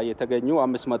እርዳታ የተገኙ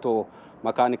 500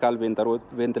 መካኒካል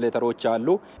ቬንቲሌተሮች አሉ።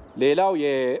 ሌላው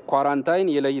የኳራንታይን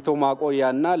የለይቶ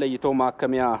ማቆያና ለይቶ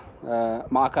ማከሚያ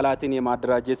ማዕከላትን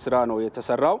የማደራጀት ስራ ነው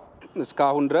የተሰራው።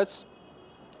 እስካሁን ድረስ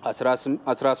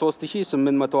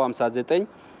 13859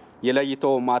 የለይቶ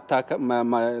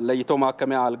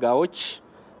ማከሚያ አልጋዎች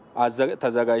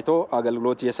ተዘጋጅቶ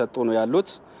አገልግሎት እየሰጡ ነው ያሉት።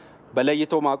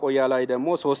 በለይቶ ማቆያ ላይ ደግሞ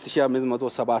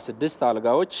 3576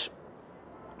 አልጋዎች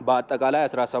በአጠቃላይ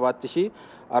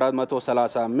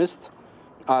 17435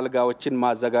 አልጋዎችን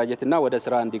ማዘጋጀትና ወደ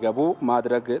ስራ እንዲገቡ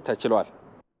ማድረግ ተችሏል።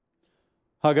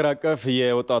 ሀገር አቀፍ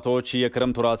የወጣቶች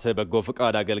የክረምት ወራት በጎ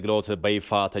ፍቃድ አገልግሎት በይፋ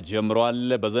ተጀምሯል።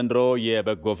 በዘንድሮ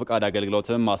የበጎ ፍቃድ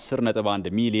አገልግሎትም 10.1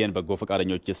 ሚሊዮን በጎ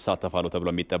ፍቃደኞች ይሳተፋሉ ተብሎ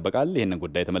ይጠበቃል። ይህንን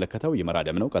ጉዳይ የተመለከተው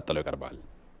ይመራደም ነው፣ ቀጥሎ ይቀርባል።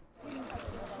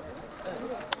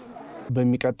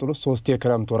 በሚቀጥሉት 3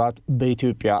 የክረምት ወራት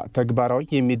በኢትዮጵያ ተግባራዊ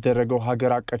የሚደረገው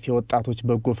ሀገር አቀፍ የወጣቶች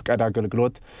በጎ ፍቃድ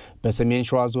አገልግሎት በሰሜን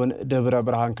ሸዋ ዞን ደብረ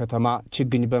ብርሃን ከተማ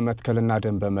ችግኝ በመትከልና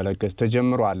ደም በመለገስ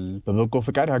ተጀምሯል። በበጎ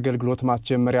ፍቃድ አገልግሎት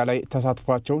ማስጀመሪያ ላይ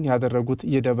ተሳትፏቸውን ያደረጉት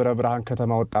የደብረ ብርሃን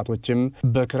ከተማ ወጣቶችም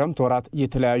በክረምት ወራት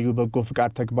የተለያዩ በጎ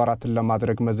ፍቃድ ተግባራትን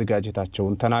ለማድረግ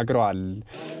መዘጋጀታቸውን ተናግረዋል።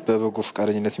 በበጎ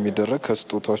ፍቃደኝነት የሚደረግ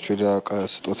ከስጦታዎች የላቀ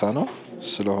ስጦታ ነው።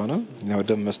 ስለሆነ ያው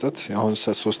ደም መስጠት አሁን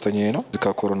 3ኛዬ ነው።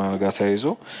 ከኮሮና ጋር ተያይዞ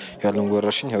ያለውን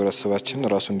ወረርሽኝ ህብረተሰባችን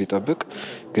ራሱ እንዲጠብቅ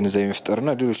ግንዛቤ መፍጠርና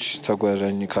ሌሎች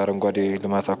ተጓዳኝ ከአረንጓዴ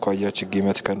ልማት አኳያ ችግኝ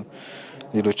መትከል፣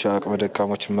 ሌሎች አቅመ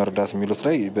ደካሞችን መርዳት የሚሉት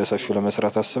ላይ በሰፊው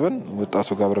ለመስራት አስበን ወጣቱ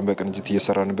ጋር አብረን በቅንጅት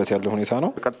እየሰራንበት ያለ ሁኔታ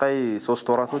ነው። ቀጣይ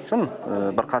 3 ወራቶችን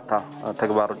በርካታ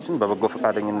ተግባሮችን በበጎ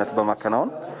ፈቃደኝነት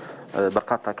በማከናወን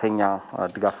በርካታ ከኛ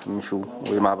ድጋፍ የሚሹ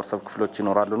የማህበረሰብ ክፍሎች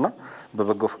ይኖራሉና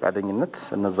በበጎ ፈቃደኝነት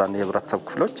እነዛን የህብረተሰብ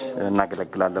ክፍሎች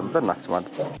እናገለግላለን ብለን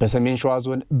እናስባለን። በሰሜን ሸዋ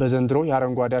ዞን በዘንድሮ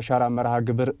የአረንጓዴ አሻራ መርሃ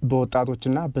ግብር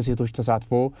በወጣቶችና በሴቶች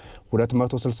ተሳትፎ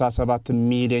 267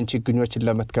 ሚሊዮን ችግኞችን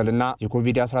ለመትከልና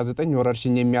የኮቪድ-19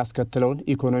 ወረርሽኝ የሚያስከትለውን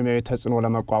ኢኮኖሚያዊ ተጽዕኖ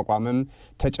ለመቋቋምም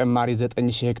ተጨማሪ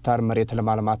 9000 ሄክታር መሬት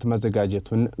ለማልማት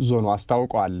መዘጋጀቱን ዞኑ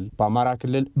አስታውቋል። በአማራ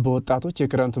ክልል በወጣቶች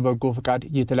የክረምት በጎ ፍቃድ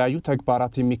የተለያዩ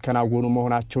ተግባራት የሚከናወኑ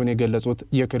መሆናቸውን የገለጹት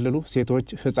የክልሉ ሴቶች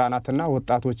ህጻናትና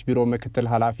ወጣቶች ቢሮ ምክትል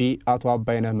ኃላፊ አቶ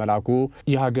አባይነህ መላኩ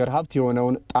የሀገር ሀብት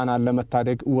የሆነውን ጣናን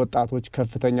ለመታደግ ወጣቶች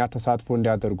ከፍተኛ ተሳትፎ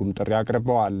እንዲያደርጉም ጥሪ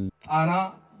አቅርበዋል። ጣና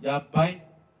የአባይ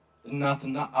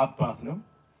እናትና አባት ነው።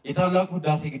 የታላቁ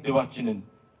ህዳሴ ግድባችንን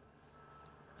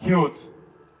ህይወት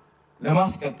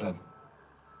ለማስቀጠል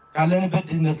ካለንበት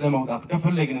ድህነት ለመውጣት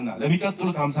ከፈለግንና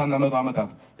ለሚቀጥሉት 50 እና 100 ዓመታት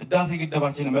ህዳሴ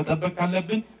ግድባችንን መጠበቅ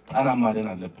ካለብን ጣናን ማደን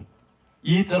አለብን።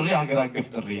 ይህ ጥሪ ሀገር አቀፍ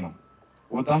ጥሪ ነው።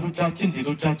 ወጣቶቻችን፣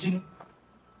 ሴቶቻችን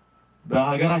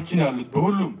በሀገራችን ያሉት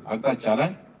በሁሉም አቅጣጫ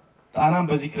ላይ ጣናን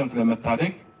በዚህ ክረምት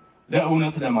ለመታደግ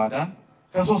ለእውነት ለማዳን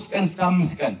ከ3 ቀን እስከ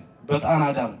 5 ቀን በጣና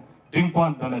ዳር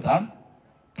ድንኳን በመጣል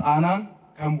ጣናን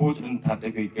ከእምቦጭ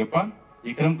ልንታደገው ይገባል።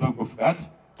 የክረምት በጎ ፍቃድ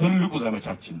ትልቁ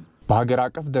ዘመቻችን። በሀገር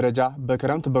አቀፍ ደረጃ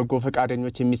በክረምት በጎ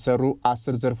ፈቃደኞች የሚሰሩ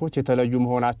 10 ዘርፎች የተለዩ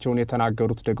መሆናቸውን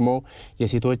የተናገሩት ደግሞ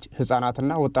የሴቶች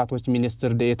ህጻናትና ወጣቶች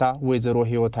ሚኒስትር ዴኤታ ወይዘሮ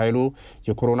ህይወት ኃይሉ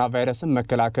የኮሮና ቫይረስን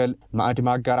መከላከል፣ ማዕድ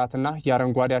ማጋራትና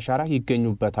የአረንጓዴ አሻራ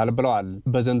ይገኙበታል ብለዋል።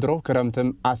 በዘንድሮ ክረምትም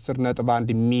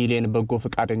 10.1 ሚሊዮን በጎ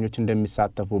ፈቃደኞች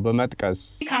እንደሚሳተፉ በመጥቀስ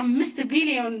ከ5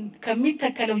 ቢሊዮን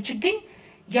ከሚተከለው ችግኝ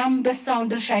የአንበሳውን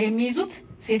ድርሻ የሚይዙት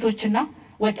ሴቶችና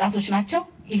ወጣቶች ናቸው።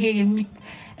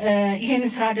 ይሄን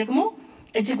ስራ ደግሞ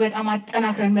እጅግ በጣም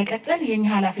አጠናክረን መቀጠል የኛ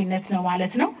ኃላፊነት ነው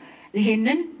ማለት ነው።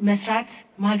 ይሄንን መስራት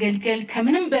ማገልገል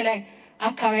ከምንም በላይ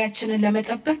አካባቢያችንን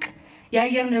ለመጠበቅ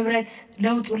የአየር ንብረት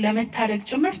ለውጡን ለመታደግ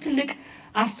ጭምር ትልቅ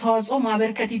አስተዋጽኦ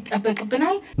ማበርከት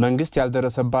ይጠበቅብናል። መንግስት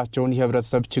ያልደረሰባቸውን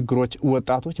የህብረተሰብ ችግሮች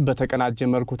ወጣቶች በተቀናጀ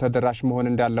መልኩ ተደራሽ መሆን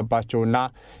እንዳለባቸውና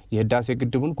የህዳሴ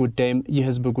ግድቡን ጉዳይም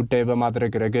የህዝብ ጉዳይ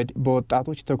በማድረግ ረገድ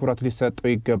በወጣቶች ትኩረት ሊሰጠው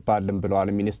ይገባልም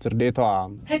ብለዋል ሚኒስትር ዴኤታዋ።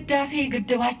 ህዳሴ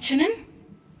ግድባችንን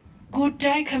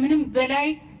ጉዳይ ከምንም በላይ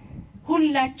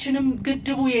ሁላችንም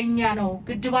ግድቡ የኛ ነው፣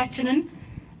 ግድባችንን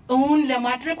እውን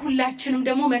ለማድረግ ሁላችንም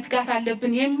ደግሞ መትጋት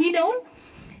አለብን የሚለውን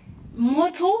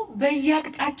ሞቶ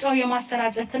በየአቅጣጫው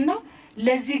የማሰራጨትና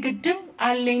ለዚህ ግድብ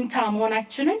አለኝታ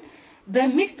መሆናችንን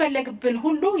በሚፈለግብን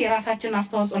ሁሉ የራሳችንን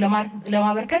አስተዋጽኦ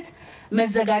ለማበርከት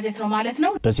መዘጋጀት ነው ማለት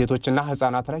ነው። በሴቶችና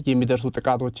ህፃናት ላይ የሚደርሱ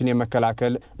ጥቃቶችን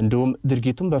የመከላከል እንዲሁም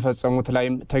ድርጊቱን በፈጸሙት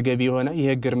ላይም ተገቢ የሆነ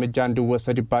የህግ እርምጃ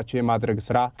እንዲወሰድባቸው የማድረግ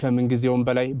ስራ ከምንጊዜውም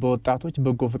በላይ በወጣቶች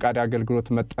በጎ ፈቃድ አገልግሎት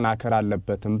መጠናከር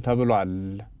አለበትም ተብሏል።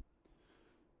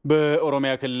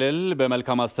 በኦሮሚያ ክልል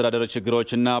በመልካም አስተዳደር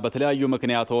ችግሮችና በተለያዩ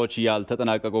ምክንያቶች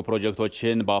ያልተጠናቀቁ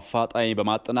ፕሮጀክቶችን በአፋጣኝ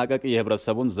በማጠናቀቅ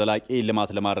የህብረተሰቡን ዘላቂ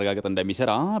ልማት ለማረጋገጥ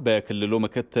እንደሚሰራ በክልሉ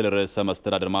ምክትል ርዕሰ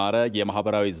መስተዳድር ማዕረግ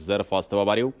የማህበራዊ ዘርፍ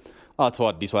አስተባባሪው አቶ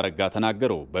አዲሱ አረጋ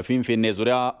ተናገሩ። በፊንፊኔ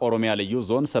ዙሪያ ኦሮሚያ ልዩ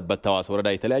ዞን ሰበታ ሐዋሳ ወረዳ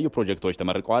የተለያዩ ፕሮጀክቶች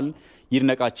ተመርቀዋል።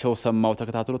 ይድነቃቸው ሰማው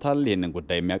ተከታትሎታል። ይህንን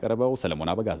ጉዳይ የሚያቀርበው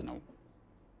ሰለሞን አበጋዝ ነው።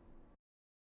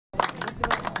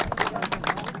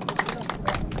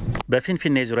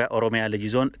 በፊንፊኔ ዙሪያ ኦሮሚያ ልዩ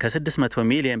ዞን ከ600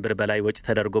 ሚሊዮን ብር በላይ ወጪ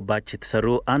ተደርጎባቸው የተሰሩ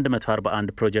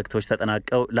 141 ፕሮጀክቶች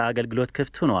ተጠናቀው ለአገልግሎት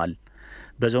ክፍት ሆነዋል።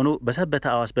 በዞኑ በሰበታ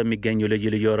ሐዋሳ በሚገኙ ልዩ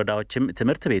ልዩ ወረዳዎችም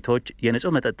ትምህርት ቤቶች፣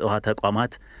 የንጹህ መጠጥ ውሃ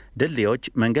ተቋማት፣ ድልድዮች፣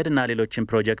 መንገድና ሌሎችም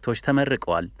ፕሮጀክቶች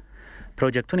ተመርቀዋል።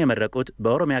 ፕሮጀክቱን የመረቁት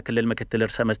በኦሮሚያ ክልል ምክትል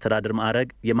ርዕሰ መስተዳድር ማዕረግ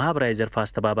የማህበራዊ ዘርፍ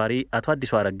አስተባባሪ አቶ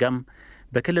አዲሱ አረጋም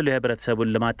በክልሉ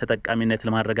የህብረተሰቡን ልማት ተጠቃሚነት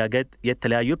ለማረጋገጥ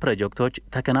የተለያዩ ፕሮጀክቶች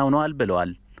ተከናውነዋል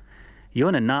ብለዋል።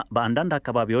 ይሁንና በአንዳንድ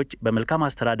አካባቢዎች በመልካም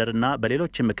አስተዳደርና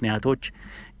በሌሎች ምክንያቶች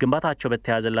ግንባታቸው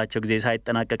በተያዘላቸው ጊዜ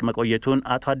ሳይጠናቀቅ መቆየቱን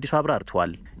አቶ አዲሱ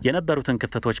አብራርተዋል። የነበሩትን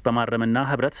ክፍተቶች በማረምና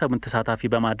ህብረተሰቡን ተሳታፊ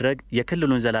በማድረግ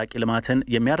የክልሉን ዘላቂ ልማትን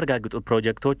የሚያረጋግጡ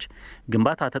ፕሮጀክቶች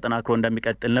ግንባታ ተጠናክሮ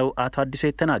እንደሚቀጥል ነው አቶ አዲሱ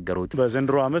የተናገሩት።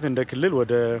 በዘንድሮ ዓመት እንደ ክልል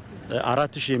ወደ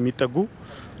 4000 የሚጠጉ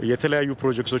የተለያዩ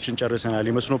ፕሮጀክቶችን ጨርሰናል።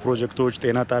 የመስኖ ፕሮጀክቶች፣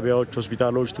 ጤና ጣቢያዎች፣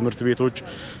 ሆስፒታሎች፣ ትምህርት ቤቶች፣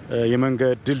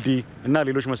 የመንገድ ድልድይ እና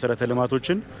ሌሎች መሰረተ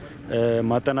ልማቶችን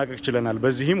ማጠናቀቅ ችለናል።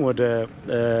 በዚህም ወደ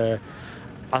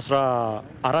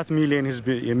 14 ሚሊዮን ህዝብ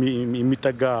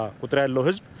የሚጠጋ ቁጥር ያለው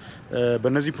ህዝብ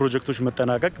በእነዚህ ፕሮጀክቶች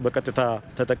መጠናቀቅ በቀጥታ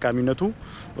ተጠቃሚነቱ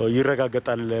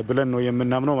ይረጋገጣል ብለን ነው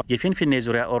የምናምነው። የፊንፊኔ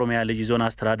ዙሪያ ኦሮሚያ ልዩ ዞን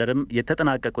አስተዳደርም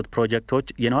የተጠናቀቁት ፕሮጀክቶች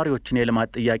የነዋሪዎችን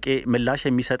የልማት ጥያቄ ምላሽ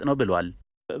የሚሰጥ ነው ብሏል።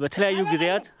 በተለያዩ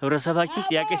ጊዜያት ህብረተሰባችን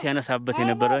ጥያቄ ሲያነሳበት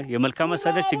የነበረ የመልካም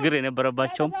አስተዳደር ችግር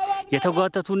የነበረባቸው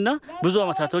የተጓተቱና ብዙ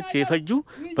አመታቶች የፈጁ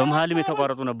በመሃልም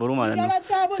የተቋረጡ ነበሩ ማለት ነው።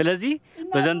 ስለዚህ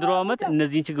በዘንድሮ ዓመት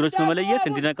እነዚህን ችግሮች በመለየት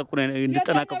እንዲጠናቀቁ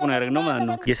ነው ያደረግነው ማለት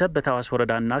ነው። የሰበታ ሐዋሳ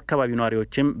ወረዳና አካባቢው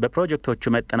ነዋሪዎችም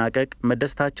በፕሮጀክቶቹ መጠናቀቅ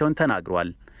መደሰታቸውን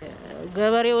ተናግረዋል።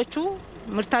 ገበሬዎቹ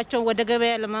ምርታቸውን ወደ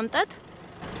ገበያ ለማምጣት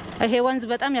ይሄ ወንዝ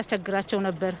በጣም ያስቸግራቸው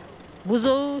ነበር። ብዙ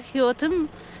ህይወትም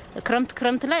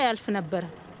ክረምት ላይ ያልፍ ነበር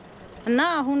እና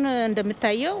አሁን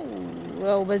እንደምታየው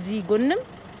ያው በዚህ ጎንም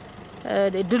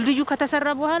ድልድዩ ከተሰራ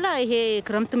በኋላ ይሄ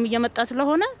ክረምትም እየመጣ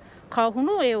ስለሆነ ካሁኑ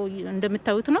ያው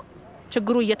እንደምታዩት ነው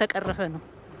ችግሩ እየተቀረፈ ነው።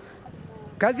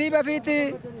 ከዚህ በፊት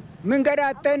መንገድ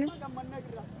አጥተን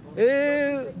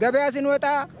ገበያ ስንወጣ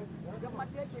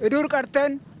እዱር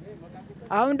ቀርተን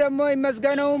አሁን ደግሞ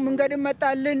ይመስገነው መንገድ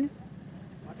መጣልን።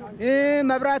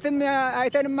 መብራትም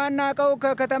አይተን ማናቀው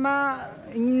ከከተማ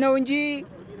ነው እንጂ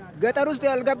ገጠር ውስጥ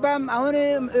ያልገባም አሁን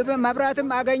መብራትም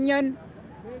አገኘን።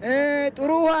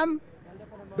 ጥሩ ውሃም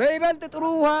በይበልጥ ጥሩ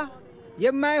ውሃ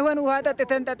የማይሆን ውሃ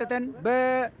ጠጥተን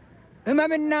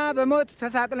በህመምና በሞት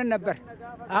ተሳቅለን ነበር።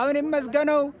 አሁን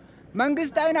ይመስገነው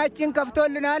መንግስት አይናችን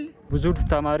ከፍቶልናል። ብዙ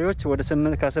ተማሪዎች ወደ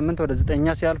 8 ወደ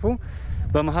 9 ሲያልፉ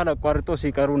በመሃል አቋርጦ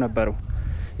ሲቀሩ ነበሩ።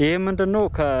 ይሄ ምንድነው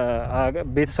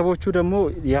ከቤተሰቦቹ ደግሞ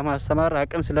የማስተማር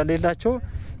አቅም ስለሌላቸው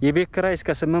የቤት ኪራይ እስከ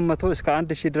 800 እስከ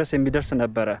 1000 ድረስ የሚደርስ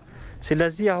ነበር።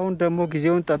 ስለዚህ አሁን ደግሞ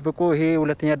ጊዜውን ጠብቆ ይሄ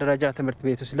ሁለተኛ ደረጃ ትምህርት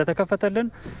ቤቱ ስለተከፈተልን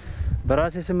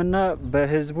በራሴ ስምና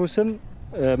በህዝቡ ስም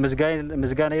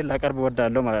ምስጋናዬን ላቀርብ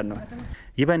እወዳለሁ ማለት ነው።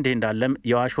 ይህ በእንዲህ እንዳለም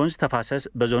የአዋሽ ወንዝ ተፋሰስ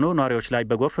በዞኑ ነዋሪዎች ላይ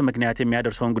በጎርፍ ምክንያት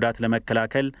የሚያደርሰውን ጉዳት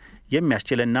ለመከላከል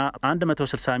የሚያስችልና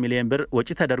 160 ሚሊዮን ብር ወጪ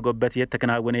ተደርጎበት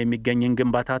እየተከናወነ የሚገኝን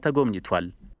ግንባታ ተጎብኝቷል።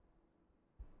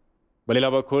 በሌላ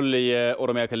በኩል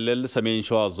የኦሮሚያ ክልል ሰሜን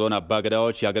ሸዋ ዞን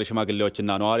አባገዳዎች፣ የሀገር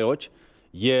ሽማግሌዎችና ነዋሪዎች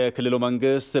የክልሉ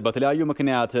መንግስት በተለያዩ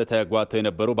ምክንያት ተጓተው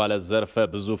የነበሩ ባለዘርፈ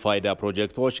ብዙ ፋይዳ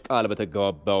ፕሮጀክቶች ቃል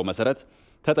በተገባው መሰረት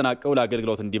ተጠናቀው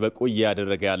ለአገልግሎት እንዲበቁ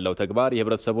እያደረገ ያለው ተግባር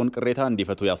የህብረተሰቡን ቅሬታ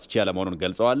እንዲፈቱ ያስቻለ መሆኑን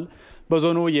ገልጸዋል።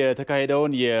 በዞኑ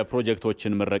የተካሄደውን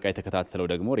የፕሮጀክቶችን ምረቃ የተከታተለው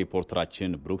ደግሞ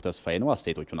ሪፖርተራችን ብሩክ ተስፋዬ ነው።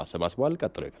 አስተያየቶቹን አሰባስቧል።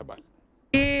 ቀጥሎ ይቀርባል።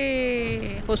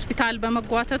 ሆስፒታል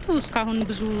በመጓተቱ እስካሁን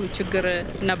ብዙ ችግር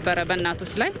ነበረ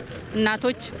በእናቶች ላይ።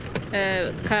 እናቶች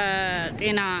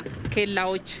ከጤና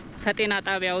ኬላዎች ከጤና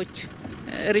ጣቢያዎች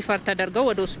ሪፈር ተደርገው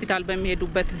ወደ ሆስፒታል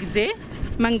በሚሄዱበት ጊዜ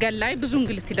መንገድ ላይ ብዙ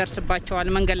እንግልት ይደርስባቸዋል።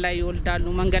 መንገድ ላይ ይወልዳሉ።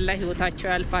 መንገድ ላይ ህይወታቸው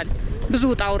ያልፋል። ብዙ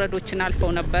ውጣ ውረዶችን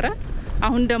አልፈው ነበረ።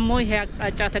 አሁን ደግሞ ይሄ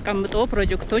አቅጣጫ ተቀምጦ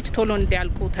ፕሮጀክቶች ቶሎ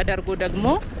እንዲያልቁ ተደርጎ ደግሞ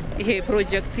ይሄ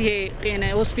ፕሮጀክት ይሄ ጤና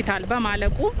ሆስፒታል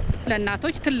በማለቁ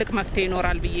ለእናቶች ትልቅ መፍትሄ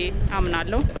ይኖራል ብዬ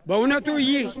አምናለሁ። በእውነቱ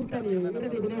ይህ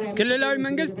ክልላዊ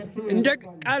መንግስት እንደ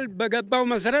ቃል በገባው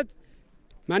መሰረት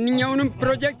ማንኛውንም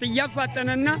ፕሮጀክት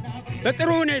እያፋጠነና በጥሩ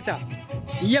ሁኔታ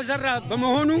እየሰራ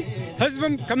በመሆኑ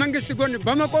ህዝብም ከመንግስት ጎን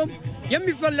በመቆም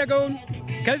የሚፈለገውን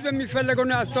ከህዝብ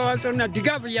የሚፈለገውን አስተዋጽኦና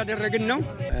ድጋፍ እያደረግን ነው።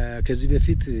 ከዚህ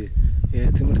በፊት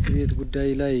የትምህርት ቤት ጉዳይ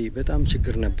ላይ በጣም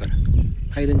ችግር ነበረ፣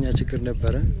 ኃይለኛ ችግር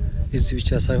ነበረ። እዚህ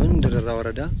ብቻ ሳይሆን እንደደራ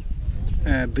ወረዳ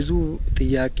ብዙ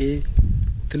ጥያቄ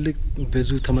ትልቅ ብዙ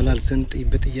ተመላልሰን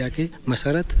በጥያቄ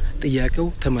መሰረት ጥያቄው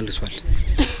ተመልሷል።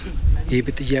 ይህ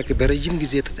በጥያቄ በረጅም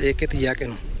ጊዜ የተጠየቀ ጥያቄ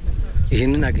ነው።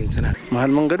 ይህንን አግኝተናል።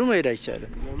 መሀል መንገዱ መሄድ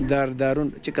አይቻልም። ዳሩን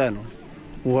ጭቃ ነው፣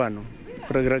 ውሃ ነው፣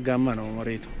 ረግረጋማ ነው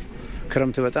መሬቱ።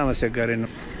 ክረምት በጣም አስቸጋሪ ነው።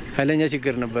 ኃይለኛ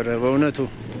ችግር ነበረ በእውነቱ።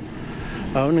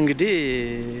 አሁን እንግዲህ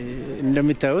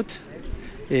እንደሚታዩት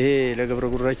ይሄ ለገብረ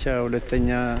ጉራቻ ሁለተኛ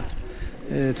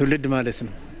ትውልድ ማለት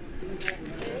ነው።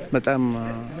 በጣም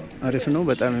አሪፍ ነው።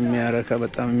 በጣም የሚያረካ፣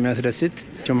 በጣም የሚያስደስት።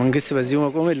 መንግስት በዚሁ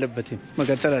መቆም የለበትም፣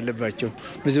 መቀጠል አለባቸው።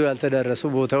 ብዙ ያልተዳረሱ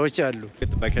ቦታዎች አሉ።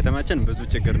 በከተማችን ብዙ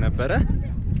ችግር ነበረ።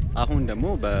 አሁን ደግሞ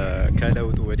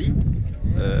ከለውጡ ወዲህ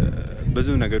ብዙ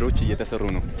ነገሮች እየተሰሩ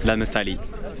ነው። ለምሳሌ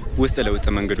ውስጥ ለውስጥ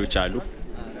መንገዶች አሉ።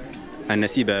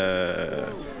 እነዚህ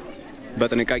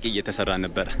በጥንቃቄ እየተሰራ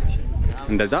ነበረ።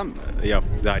 እንደዛም ያው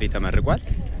ዛሬ ተመርቋል።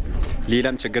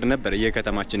 ሌላም ችግር ነበር።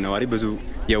 የከተማችን ነዋሪ ብዙ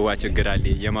የውሃ ችግር አለ፣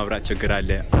 የማብራት ችግር አለ።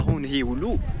 አሁን ይሄ ሁሉ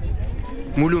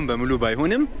ሙሉም በሙሉ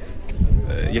ባይሆንም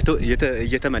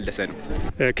እየተመለሰ ነው።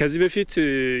 ከዚህ በፊት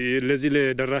ለዚህ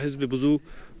ለደራ ህዝብ ብዙ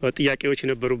ጥያቄዎች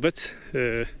ነበሩበት።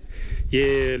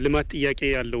 የልማት ጥያቄ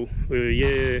ያለው፣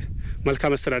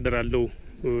 የመልካም አስተዳደር አለው፣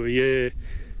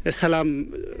 የሰላም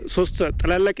ሶስት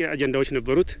ታላላቅ አጀንዳዎች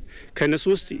ነበሩት። ከነሱ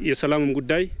ውስጥ የሰላምም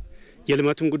ጉዳይ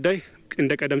የልማቱም ጉዳይ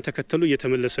እንደ ቀደም ተከተሉ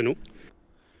እየተመለሰ ነው።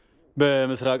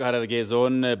 በምስራቅ ሐረርጌ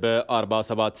ዞን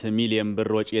በ47 ሚሊዮን ብር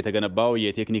ወጪ የተገነባው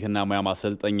የቴክኒክና ሙያ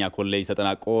ማሰልጠኛ ኮሌጅ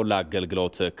ተጠናቆ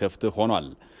ለአገልግሎት ክፍት ሆኗል።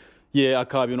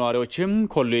 የአካባቢው ነዋሪዎችም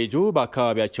ኮሌጁ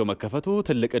በአካባቢያቸው መከፈቱ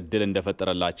ትልቅ እድል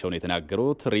እንደፈጠረላቸው ነው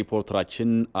የተናገሩት። ሪፖርተራችን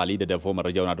አሊ ደደፎ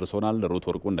መረጃውን አድርሶናል። ሩት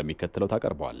ወርቁ እንደሚከተለው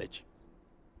ታቀርበዋለች።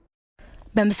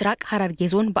 በምስራቅ ሐረርጌ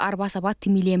ዞን በ47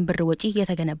 ሚሊዮን ብር ወጪ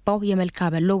የተገነባው የመልካ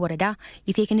በሎ ወረዳ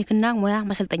የቴክኒክና ሙያ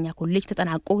ማሰልጠኛ ኮሌጅ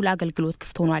ተጠናቆ ለአገልግሎት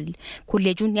ክፍት ሆኗል።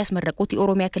 ኮሌጁን ያስመረቁት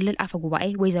የኦሮሚያ ክልል አፈ ጉባኤ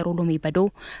ወይዘሮ ሎሚ በዶ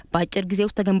በአጭር ጊዜ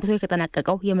ውስጥ ተገንብቶ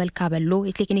የተጠናቀቀው የመልካ በሎ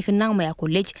የቴክኒክና ሙያ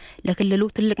ኮሌጅ ለክልሉ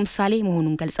ትልቅ ምሳሌ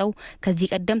መሆኑን ገልጸው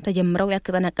ከዚህ ቀደም ተጀምረው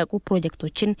ያልተጠናቀቁ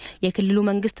ፕሮጀክቶችን የክልሉ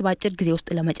መንግስት በአጭር ጊዜ ውስጥ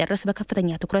ለመጨረስ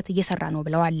በከፍተኛ ትኩረት እየሰራ ነው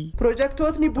ብለዋል።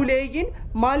 ፕሮጀክቶትኒ ቡሌይን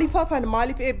ማሊፋፋን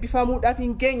ማሊፍ ኤቢፋሙዳፍ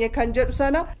ኢንጌኝ ከንጀዱ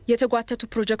የተጓተቱ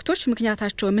ፕሮጀክቶች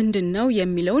ምክንያታቸው ምንድነው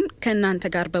የሚለውን ከእናንተ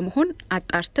ጋር በመሆን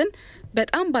አጣርተን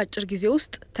በጣም በአጭር ጊዜ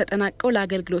ውስጥ ተጠናቀው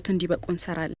ለአገልግሎት እንዲበቁ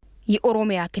እንሰራለን።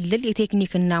 የኦሮሚያ ክልል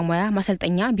የቴክኒክና ሙያ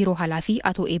ማሰልጠኛ ቢሮ ኃላፊ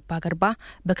አቶ ኤባ ገርባ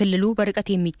በክልሉ በርቀት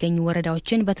የሚገኙ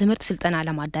ወረዳዎችን በትምህርት ስልጠና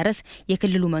ለማዳረስ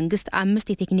የክልሉ መንግስት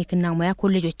 5 የቴክኒክና ሙያ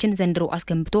ኮሌጆችን ዘንድሮ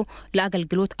አስገንብቶ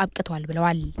ለአገልግሎት አብቅቷል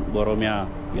ብለዋል። በኦሮሚያ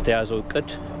የተያዘው እቅድ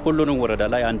ሁሉንም ወረዳ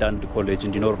ላይ አንዳንድ ኮሌጅ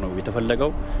እንዲኖር ነው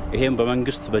የተፈለገው። ይሄም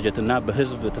በመንግስት በጀትና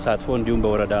በህዝብ ተሳትፎ እንዲሁም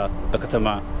በወረዳ በከተማ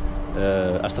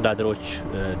አስተዳደሮች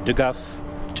ድጋፍ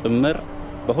ጭምር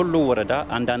በሁሉም ወረዳ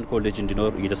አንዳንድ ኮሌጅ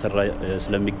እንዲኖር እየተሰራ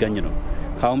ስለሚገኝ ነው።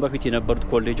 ካሁን በፊት የነበሩት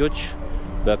ኮሌጆች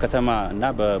በከተማ እና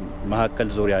በመሀከል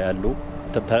ዙሪያ ያሉ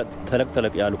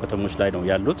ተለቅ ያሉ ከተሞች ላይ ነው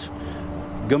ያሉት።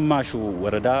 ግማሹ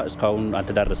ወረዳ እስካሁን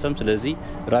አልተዳረሰም። ስለዚህ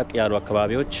ራቅ ያሉ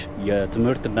አካባቢዎች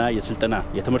የትምህርትና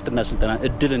ስልጠና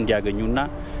እድል እንዲያገኙና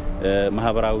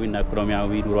ማህበራዊና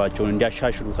ኢኮኖሚያዊ ኑሯቸውን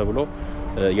እንዲያሻሽሉ ተብሎ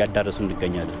ያዳረስን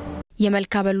እንገኛለን።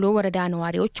 የመልካ በሎ ወረዳ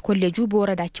ነዋሪዎች ኮሌጁ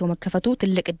በወረዳቸው መከፈቱ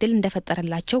ትልቅ እድል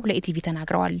እንደፈጠረላቸው ለኢቲቪ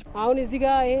ተናግረዋል። አሁን እዚህ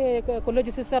ጋር ይሄ ኮሌጅ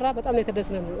ሲሰራ በጣም ነው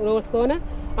የተደሰነው። ነው ከሆነ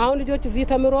አሁን ልጆች እዚህ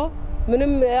ተምሮ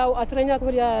ምንም ያው 10ኛ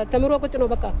ክፍል ተምሮ ቁጭ ነው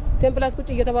በቃ ቴምፕላስ ቁጭ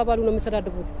እየተባባሉ ነው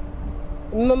የሚሰዳደቡት።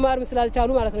 መማርም ስላልቻሉ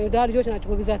ማለት ነው። ዳ ልጆች ናቸው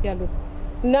በብዛት ያሉት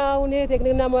እና አሁን ይሄ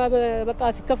ቴክኒክና ሙያ በቃ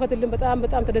ሲከፈትልን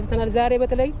በጣም ተደስተናል። ዛሬ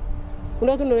በተለይ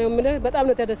እውነቱን ነው የምልህ በጣም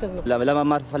ነው ተደሰትነው።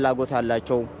 ለመማር ፍላጎት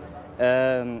ያላቸው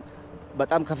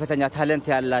በጣም ከፍተኛ ታለንት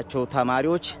ያላቸው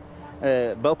ተማሪዎች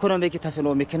በኢኮኖሚክ ተስኖ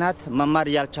ምክንያት መማር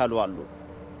ያልቻሉ አሉ።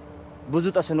 ብዙ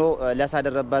ተስኖ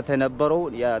ሊያሳደረበት የነበረው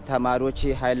የተማሪዎች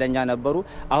ኃይለኛ ነበሩ።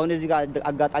 አሁን እዚህ ጋር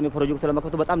አጋጣሚ ፕሮጀክት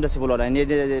ለመከፈቱ በጣም ደስ ብሎናል። እኔ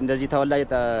እንደዚህ ተወላጅ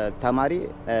ተማሪ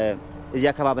እዚህ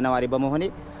አካባቢ ነዋሪ በመሆኔ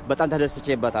በጣም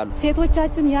ተደስቼበታል።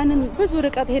 ሴቶቻችን ያንን ብዙ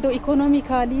ርቀት ሄደው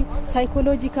ኢኮኖሚካሊ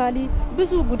ሳይኮሎጂካሊ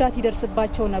ብዙ ጉዳት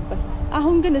ይደርስባቸው ነበር።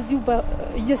 አሁን ግን እዚሁ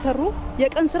እየሰሩ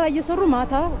የቀን ስራ እየሰሩ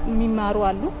ማታ የሚማሩ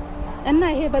አሉ እና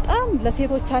ይሄ በጣም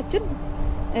ለሴቶቻችን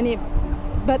እኔ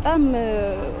በጣም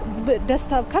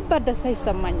ደስታ ከባድ ደስታ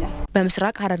ይሰማኛል።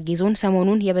 በምስራቅ ሐረርጌ ዞን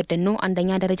ሰሞኑን የበደኖ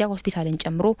አንደኛ ደረጃ ሆስፒታልን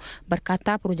ጨምሮ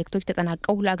በርካታ ፕሮጀክቶች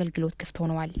ተጠናቀው ለአገልግሎት ክፍት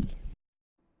ሆነዋል።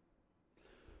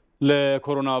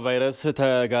 ለኮሮና ቫይረስ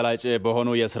ተጋላጭ በሆኑ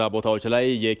የስራ ቦታዎች ላይ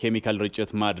የኬሚካል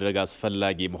ርጭት ማድረግ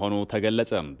አስፈላጊ መሆኑ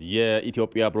ተገለጸ።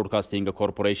 የኢትዮጵያ ብሮድካስቲንግ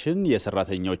ኮርፖሬሽን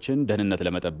የሰራተኞችን ደህንነት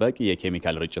ለመጠበቅ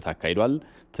የኬሚካል ርጭት አካሂዷል።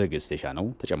 ትዕግስት የሻነው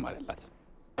ተጨማሪ አላት።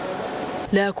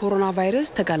 ለኮሮና ቫይረስ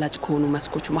ተጋላጭ ከሆኑ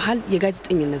መስኮች መሃል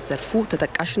የጋዜጠኝነት ዘርፉ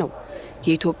ተጠቃሽ ነው።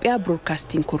 የኢትዮጵያ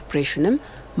ብሮድካስቲንግ ኮርፖሬሽንም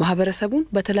ማህበረሰቡን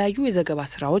በተለያዩ የዘገባ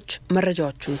ስራዎች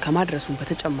መረጃዎችን ከማድረሱን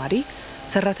በተጨማሪ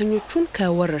ሰራተኞቹን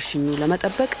ከወረርሽኙ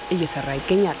ለመጠበቅ እየሰራ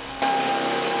ይገኛል።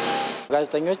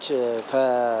 ጋዜጠኞች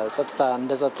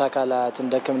እንደ ጸጥታ አካላት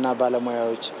እንደ ሕክምና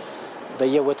ባለሙያዎች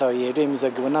በየቦታው እየሄዱ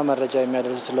የሚዘግቡና መረጃ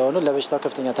የሚያደርሱ ስለሆኑ ለበሽታው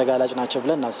ከፍተኛ ተጋላጭ ናቸው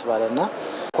ብለን እናስባለንና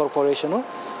ኮርፖሬሽኑ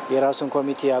የራሱን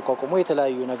ኮሚቴ አቋቁሞ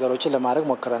የተለያዩ ነገሮችን ለማድረግ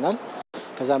ሞክረናል።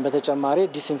 ከዛም በተጨማሪ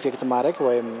ዲስኢንፌክት ማድረግ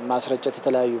ወይም ማስረጨት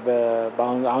የተለያዩ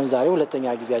አሁን ዛሬ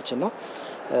ሁለተኛ ጊዜያችን ነው።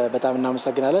 በጣም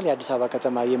እናመሰግናለን። የአዲስ አበባ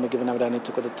ከተማ የምግብና መድኃኒት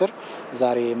ቁጥጥር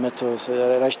ዛሬ መጥቶ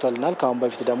ረጭቶልናል። ከአሁን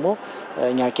በፊት ደግሞ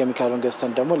እኛ ኬሚካሉን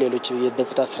ገዝተን ደግሞ ሌሎች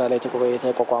በጽዳት ስራ ላይ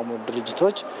የተቋቋሙ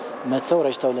ድርጅቶች መጥተው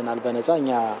ረጭተውልናል በነፃ።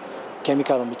 እኛ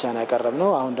ኬሚካሉን ብቻ ነው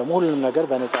ያቀረብነው። አሁን ደግሞ ሁሉንም ነገር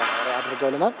በነፃ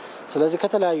አድርገውልናል። ስለዚህ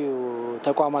ከተለያዩ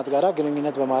ተቋማት ጋር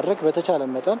ግንኙነት በማድረግ በተቻለ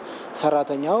መጠን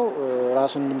ሰራተኛው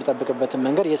ራሱን የሚጠብቅበትን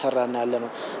መንገድ እየሰራን ያለ ነው።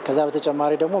 ከዛ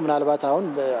በተጨማሪ ደግሞ ምናልባት አሁን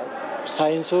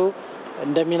ሳይንሱ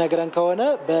እንደሚነግረን ከሆነ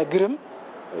በግርም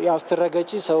ያው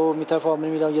ስትረገጪ ሰው የሚተፋው ምን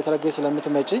የሚለው እየተረገጭ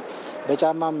ስለምትመጪ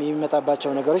በጫማም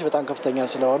የሚመጣባቸው ነገሮች በጣም ከፍተኛ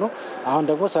ስለሆኑ አሁን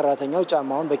ደግሞ ሰራተኛው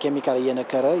ጫማውን በኬሚካል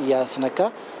እየነከረ እያስነካ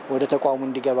ወደ ተቋሙ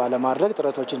እንዲገባ ለማድረግ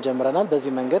ጥረቶችን ጀምረናል።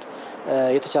 በዚህ መንገድ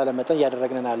የተቻለ መጠን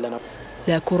እያደረግን ያለ ነው።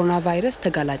 ለኮሮና ቫይረስ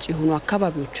ተጋላጭ የሆኑ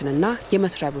አካባቢዎችንና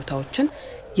የመስሪያ ቦታዎችን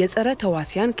የጸረ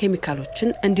ተዋሲያን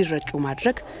ኬሚካሎችን እንዲረጩ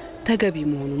ማድረግ ተገቢ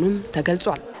መሆኑንም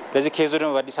ተገልጿል። ለዚህ ኬዙ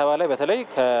ደግሞ በአዲስ አበባ ላይ በተለይ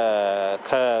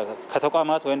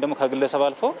ከተቋማት ወይም ደግሞ ከግለሰብ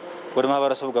አልፎ ወደ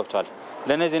ማህበረሰቡ ገብቷል።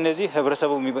 ለነዚህ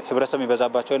ህብረተሰቡ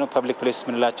የሚበዛባቸው ነው ፐብሊክ ፕሌስ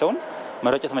ምንላቸውን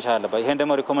መረጨት መቻል አለበት። ይሄን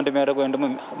ደግሞ ሪኮመንድ የሚያደርገው ወይም ደግሞ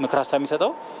ምክር ሀሳብ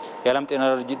የሚሰጠው የዓለም ጤና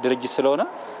ድርጅት ስለሆነ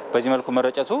በዚህ መልኩ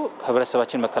መረጨቱ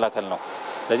ህብረተሰባችን መከላከል ነው።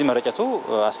 ለዚህ መረጨቱ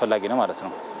አስፈላጊ ነው ማለት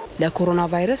ነው። ለኮሮና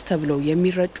ቫይረስ ተብለው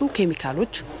የሚረጩ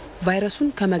ኬሚካሎች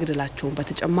ቫይረሱን ከመግደላቸው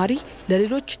በተጨማሪ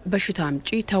ለሌሎች በሽታ አምጪ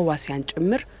ተዋሲያን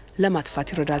ጭምር ለማጥፋት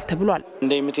ይረዳል ተብሏል።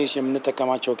 እንደ ኢሚቴሽን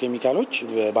የምንጠቀማቸው ኬሚካሎች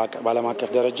በዓለም አቀፍ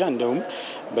ደረጃ እንደውም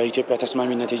በኢትዮጵያ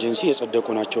ተስማሚነት ኤጀንሲ የጸደቁ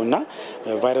ናቸውና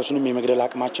ቫይረሱንም የመግደል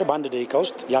አቅማቸው በአንድ ደቂቃ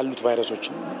ውስጥ ያሉት ቫይረሶች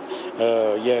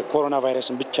የኮሮና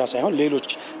ቫይረስን ብቻ ሳይሆን ሌሎች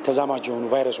ተዛማጅ የሆኑ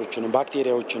ቫይረሶችንም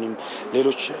ባክቴሪያዎችንም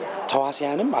ሌሎች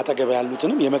ተዋሲያንም አጠገብ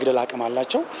ያሉትንም የመግደል አቅም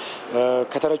አላቸው።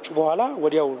 ከተረጩ በኋላ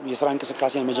ወዲያው የስራ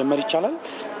እንቅስቃሴን መጀመር ይቻላል።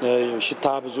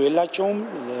 ሽታ ብዙ የላቸውም።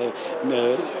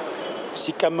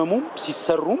 ሲቀመሙም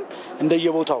ሲሰሩም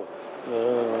እንደየቦታው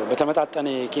በተመጣጠነ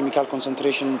ኬሚካል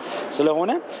ኮንሰንትሬሽን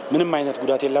ስለሆነ ምንም አይነት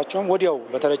ጉዳት የላቸውም። ወዲያው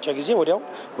በተረጨ ጊዜ ወዲያው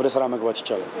ወደ ስራ መግባት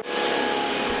ይቻላል።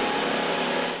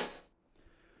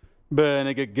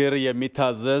 በንግግር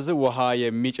የሚታዘዝ ውሃ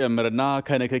የሚጨምርና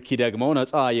ከንክኪ ደግሞ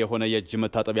ነፃ የሆነ የእጅ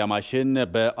መታጠቢያ ማሽን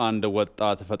በአንድ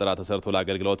ወጣት ፈጠራ ተሰርቶ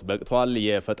ለአገልግሎት በቅቷል።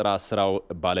 የፈጠራ ስራው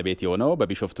ባለቤት የሆነው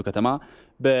በቢሾፍቱ ከተማ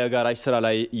በጋራጅ ስራ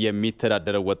ላይ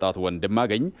የሚተዳደረው ወጣት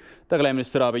ወንድማገኝ ጠቅላይ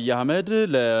ሚኒስትር አብይ አህመድ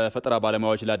ለፈጠራ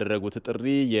ባለሙያዎች ላደረጉት ጥሪ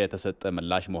የተሰጠ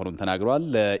ምላሽ መሆኑን ተናግሯል።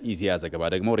 ለኢዜአ ዘገባ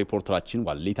ደግሞ ሪፖርተራችን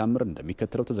ዋሊ ታምር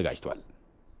እንደሚከተለው ተዘጋጅቷል።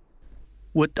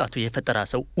 ወጣቱ የፈጠራ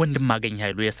ሰው ወንድማገኝ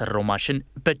ኃይሉ የሰራው ማሽን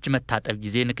በእጅ መታጠብ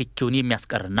ጊዜ ንክኪውን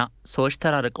የሚያስቀርና ሰዎች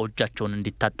ተራርቀው እጃቸውን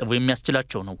እንዲታጠቡ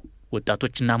የሚያስችላቸው ነው።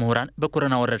 ወጣቶችና ምሁራን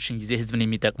በኮሮና ወረርሽኝ ጊዜ ህዝብን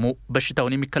የሚጠቅሙ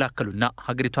በሽታውን የሚከላከሉና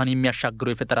ሀገሪቷን የሚያሻግሩ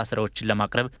የፈጠራ ስራዎችን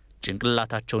ለማቅረብ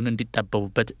ጭንቅላታቸውን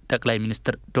እንዲጠበቡበት ጠቅላይ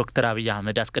ሚኒስትር ዶክተር አብይ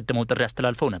አህመድ አስቀድመው ጥሪ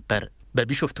አስተላልፈው ነበር።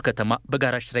 በቢሾፍቱ ከተማ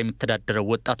በጋራጅ ስራ የሚተዳደረው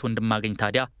ወጣት ወንድማገኝ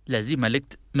ታዲያ ለዚህ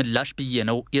መልእክት ምላሽ ብዬ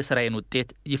ነው የስራዬን ውጤት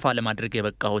ይፋ ለማድረግ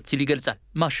የበቃሁት ሲል ይገልጻል።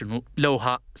 ማሽኑ ለውሃ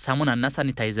ሳሙናና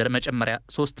ሳኒታይዘር መጨመሪያ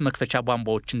 3 መክፈቻ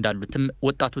ቧንቧዎች እንዳሉትም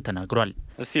ወጣቱ ተናግሯል።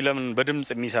 እስቲ ለምን በድምጽ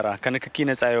የሚሰራ ከንክኪ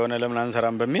ነፃ የሆነ ለምን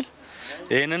አንሰራም በሚል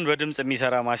ይሄንን በድምጽ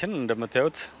የሚሰራ ማሽን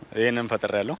እንደምታዩት ይሄንን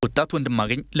ፈጥሬያለሁ። ወጣቱ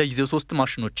ወንድማገኝ ለጊዜው 3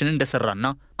 ማሽኖችን እንደሰራና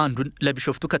አንዱን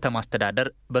ለቢሾፍቱ ከተማ አስተዳደር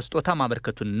በስጦታ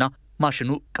ማበርከቱንና ማሽኑ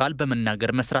ቃል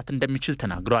በመናገር መስራት እንደሚችል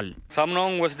ተናግሯል።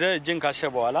 ሳሙናውን ወስደ እጅን ካሸ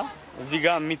በኋላ እዚህ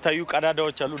ጋር የሚታዩ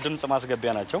ቀዳዳዎች አሉ፣ ድምጽ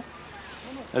ማስገቢያ ናቸው።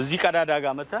 እዚህ ቀዳዳ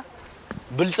ጋር መጣ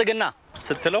ብልጽግና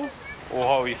ስትለው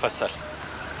ውሃው ይፈሳል።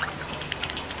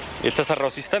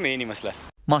 የተሰራው ሲስተም ይሄን ይመስላል።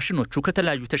 ማሽኖቹ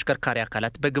ከተለያዩ ተሽከርካሪ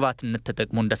አካላት በግብዓትነት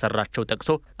ተጠቅሞ እንደሰራቸው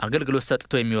ጠቅሶ አገልግሎት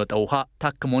ሰጥቶ የሚወጣው ውሃ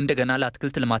ታክሞ እንደገና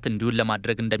ለአትክልት ልማት እንዲውል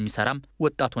ለማድረግ እንደሚሰራም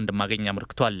ወጣት ወንድማገኝ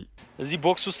አመልክቷል። እዚህ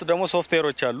ቦክስ ውስጥ ደግሞ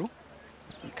ሶፍትዌሮች አሉ።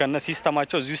 ከነ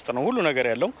ሲስተማቸው እዚህ ውስጥ ነው ሁሉ ነገር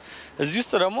ያለው። እዚህ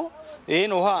ውስጥ ደግሞ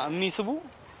ይሄን ውሃ የሚስቡ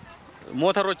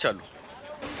ሞተሮች አሉ።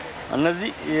 እነዚህ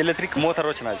የኤሌክትሪክ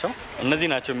ሞተሮች ናቸው። እነዚህ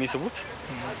ናቸው የሚስቡት።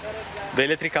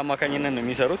 በኤሌክትሪክ አማካኝነት ነው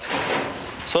የሚሰሩት።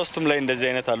 ሶስቱም ላይ እንደዚህ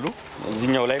አይነት አሉ።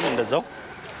 እዚህኛው ላይም እንደዛው።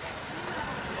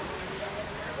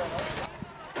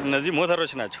 እነዚህ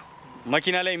ሞተሮች ናቸው።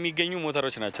 መኪና ላይ የሚገኙ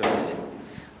ሞተሮች ናቸው። እነዚህ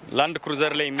ላንድ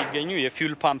ክሩዘር ላይ የሚገኙ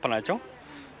የፊውል ፓምፕ ናቸው።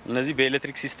 እነዚህ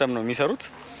በኤሌክትሪክ ሲስተም ነው የሚሰሩት።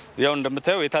 ያው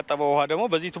እንደምታየው የታጠበው ውሃ ደግሞ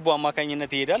በዚህ ቱቦ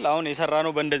አማካኝነት ይሄዳል። አሁን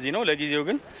የሰራነው በእንደዚህ ነው ለጊዜው።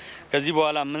 ግን ከዚህ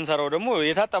በኋላ የምንሰራው ደግሞ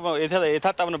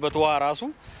የታጠብንበት ውሃ ራሱ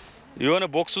የሆነ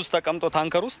ቦክስ ውስጥ ተቀምጦ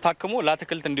ታንከር ውስጥ ታክሞ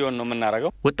ለአትክልት እንዲሆን ነው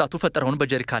የምናደርገው። ወጣቱ ፈጠራውን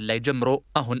በጀሪካን ላይ ጀምሮ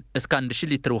አሁን እስከ 1000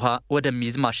 ሊትር ውሃ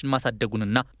ወደሚይዝ ማሽን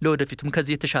ማሳደጉንና ለወደፊቱም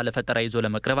ከዚህ የተሻለ ፈጠራ ይዞ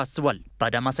ለመቅረብ አስቧል።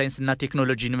 በአዳማ ሳይንስና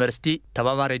ቴክኖሎጂ ዩኒቨርሲቲ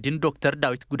ተባባሪ ዲን ዶክተር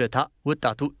ዳዊት ጉደታ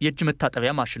ወጣቱ የእጅ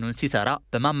መታጠቢያ ማሽኑን ሲሰራ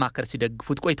በማማከር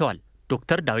ሲደግፉት ቆይተዋል።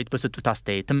 ዶክተር ዳዊት በሰጡት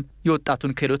አስተያየትም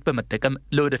የወጣቱን ክህሎት በመጠቀም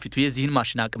ለወደፊቱ የዚህን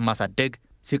ማሽን አቅም ማሳደግ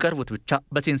ሲቀርቡት ብቻ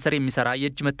በሴንሰር የሚሰራ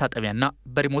የእጅ መታጠቢያና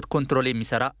በሪሞት ኮንትሮል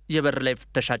የሚሰራ የበር ላይ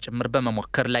ፍተሻ ጭምር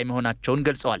በመሞከር ላይ መሆናቸውን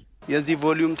ገልጸዋል። የዚህ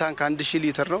ቮሊዩም ታንክ 1000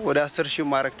 ሊትር ነው። ወደ 10000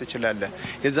 ማረክ ትችላል።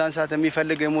 የዛን ሰዓት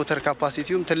የሚፈልገው የሞተር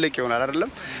ካፓሲቲውም ትልቅ ይሆናል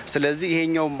አይደለም። ስለዚህ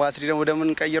ይሄኛው ባትሪ ደግሞ ወደ ምን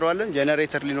ቀይረዋለን?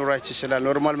 ጄነሬተር ሊኖራቸው ይችላል፣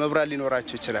 ኖርማል መብራት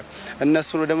ሊኖራቸው ይችላል።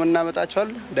 እነሱን ወደ ምን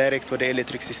እናመጣቸዋለን? ዳይሬክት ወደ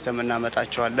ኤሌክትሪክ ሲስተም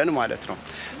እናመጣቸዋለን ማለት ነው።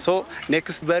 ሶ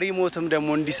ኔክስት በሪሞትም ደግሞ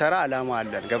እንዲሰራ አላማ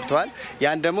አለን። ገብተዋል።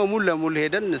 ያን ደግሞ ሙሉ ለሙሉ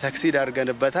ሄደን ሰክሲድ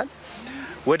አድርገንበታል።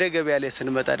 ወደ ገበያ ላይ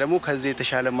ስንመጣ ደግሞ ከዚህ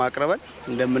የተሻለ ማቅረበን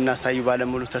እንደምናሳዩ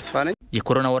ባለሙሉ ተስፋ ነኝ።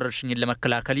 የኮሮና ወረርሽኝን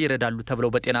ለመከላከል ይረዳሉ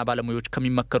ተብለው በጤና ባለሙያዎች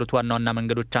ከሚመከሩት ዋና ዋና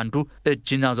መንገዶች አንዱ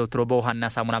እጅን አዘውትሮ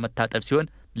በውሃና ሳሙና መታጠብ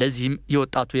ሲሆን ለዚህም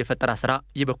የወጣቱ የፈጠራ ስራ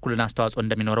የበኩልን አስተዋጽኦ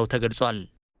እንደሚኖረው ተገልጿል።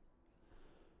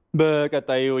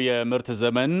 በቀጣዩ የምርት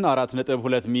ዘመን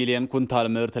 4.2 ሚሊዮን ኩንታል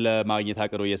ምርት ለማግኘት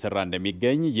አቅዶ እየሰራ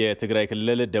እንደሚገኝ የትግራይ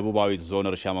ክልል ደቡባዊ ዞን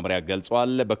እርሻ መምሪያ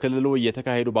ገልጿል። በክልሉ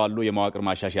እየተካሄዱ ባሉ የመዋቅር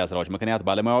ማሻሻያ ስራዎች ምክንያት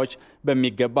ባለሙያዎች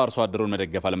በሚገባ አርሶ አደሩን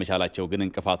መደገፍ አለመቻላቸው ግን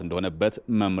እንቅፋት እንደሆነበት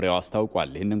መምሪያው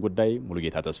አስታውቋል። ይህንን ጉዳይ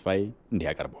ሙሉጌታ ተስፋይ እንዲህ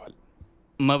ያቀርበዋል።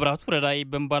 መብራቱ ረዳይ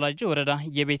በእምባላጀ ወረዳ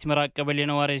የቤት ምራቅ ቀበሌ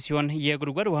ነዋሪ ሲሆን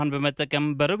የጉድጓድ ውሃን በመጠቀም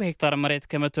በሩብ ሄክታር መሬት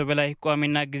ከ100 በላይ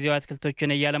ቋሚና ጊዜያዊ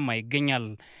አትክልቶችን እያለማ ይገኛል።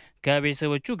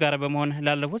 ከቤተሰቦቹ ጋር በመሆን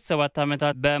ላለፉት 7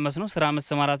 ዓመታት በመስኖ ስራ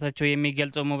መሰማራታቸው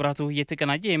የሚገልጸው መብራቱ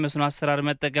የተቀናጀ የመስኖ አሰራር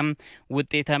መጠቀም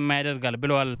ውጤታማ ያደርጋል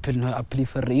ብለዋል። አፕል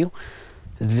ይፈርዩ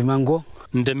ማንጎ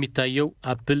እንደሚታየው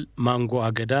አፕል፣ ማንጎ፣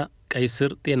 አገዳ፣ ቀይ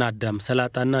ስር፣ ጤና አዳም፣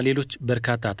 ሰላጣና ሌሎች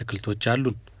በርካታ አትክልቶች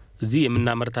አሉን። እዚህ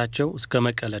የምናመርታቸው እስከ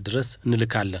መቀለ ድረስ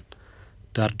እንልካለን።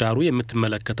 ዳርዳሩ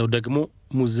የምትመለከተው ደግሞ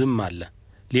ሙዝም አለ።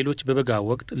 ሌሎች በበጋ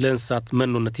ወቅት ለእንስሳት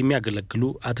መኖነት የሚያገለግሉ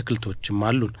አትክልቶችም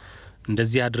አሉን።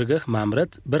 እንደዚህ አድርገህ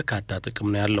ማምረት በርካታ ጥቅም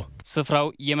ነው ያለው። ስፍራው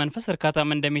የመንፈስ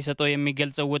እርካታም እንደሚሰጠው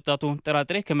የሚገልጸው ወጣቱ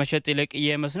ጥራጥሬ ከመሸጥ ይልቅ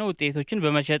የመስኖ ውጤቶችን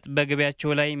በመሸጥ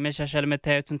በገበያቸው ላይ መሻሻል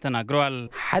መታየቱን ተናግረዋል።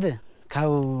 ሓደ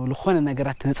ካብ ልኾነ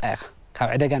ነገራት ነጻይኻ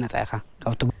ካብ ዕደጋ ነጻይኻ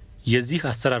ካብ የዚህ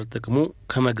አሰራር ጥቅሙ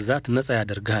ከመግዛት ነጻ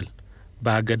ያደርጋል።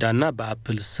 በአገዳና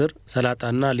በአፕል ስር፣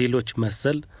 ሰላጣና ሌሎች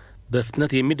መሰል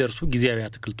በፍጥነት የሚደርሱ ጊዜያዊ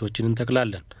አትክልቶችን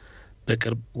እንተክላለን።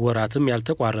 በቅርብ ወራትም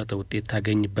ያልተቋረጠ ውጤት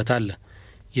ታገኝበታለህ።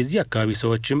 የዚህ አካባቢ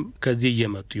ሰዎችም ከዚህ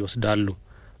እየመጡ ይወስዳሉ።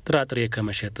 ጥራጥሬ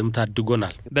ከመሸጥም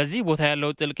ታድጎናል። በዚህ ቦታ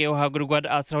ያለው ጥልቅ የውሃ ጉድጓድ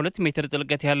 12 ሜትር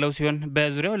ጥልቀት ያለው ሲሆን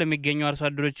በዙሪያው ለሚገኙ አርሶ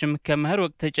አደሮችም ከመኸር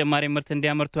ወቅት ተጨማሪ ምርት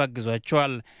እንዲያመርቱ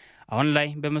አግዟቸዋል። አሁን ላይ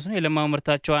በመስኖ የለማው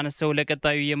ምርታቸው አነስተው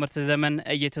ለቀጣዩ የምርት ዘመን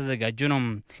እየተዘጋጁ ነው።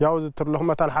 ያው ዝትርለሁ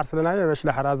መታል ሐርስልና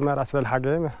የመሽላሐር አዝመራ ስለልሐገ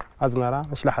አዝመራ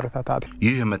መሽላሐር ታታት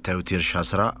ይህ የምታዩት የእርሻ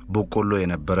ስራ በቆሎ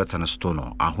የነበረ ተነስቶ ነው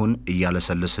አሁን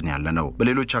እያለሰለስን ያለ ነው።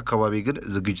 በሌሎች አካባቢ ግን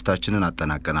ዝግጅታችንን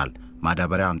አጠናቀናል።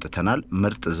 ማዳበሪያ አምጥተናል።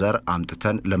 ምርጥ ዘር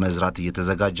አምጥተን ለመዝራት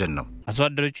እየተዘጋጀን ነው። አርሶ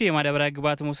አደሮቹ የማዳበሪያ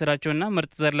ግብዓት መውሰዳቸውና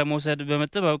ምርጥ ዘር ለመውሰድ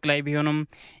በመጠባበቅ ላይ ቢሆኑም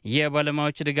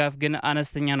የባለሙያዎች ድጋፍ ግን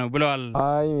አነስተኛ ነው ብለዋል።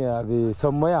 አይ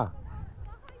ሰሞያ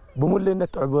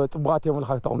በሙሉነት ጥቧት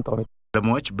የመልካት ተቆምጠው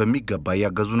ባለሙያዎች በሚገባ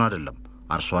ያገዙን አይደለም።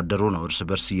 አርሶ አደሩ ነው እርስ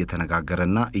በርስ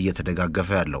እየተነጋገረና እየተደጋገፈ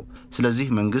ያለው። ስለዚህ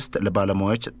መንግስት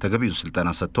ለባለሙያዎች ተገቢውን ስልጠና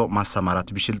ሰጥቶ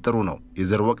ማሰማራት ቢችል ጥሩ ነው።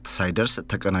 የዘር ወቅት ሳይደርስ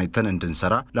ተቀናይተን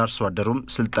እንድንሰራ ለአርሶ አደሩም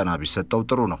ስልጠና ቢሰጠው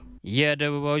ጥሩ ነው።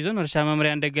 የደቡባዊ ዞን እርሻ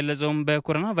መምሪያ እንደገለጸው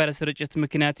በኮሮና ቫይረስ ስርጭት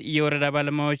ምክንያት የወረዳ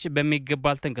ባለሙያዎች በሚገባ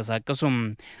አልተንቀሳቀሱም።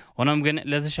 ሆኖም ግን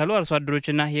ለተሻሉ አርሶ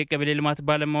አደሮችና የቀበሌ ልማት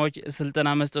ባለሙያዎች ስልጠና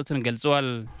መስጠቱን ገልጸዋል።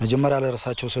 መጀመሪያ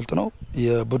ለራሳቸው ስልጥነው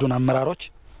የቡድን አመራሮች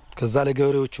ከዛ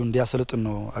ለገበሬዎቹ እንዲያሰልጥን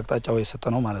ነው አቅጣጫው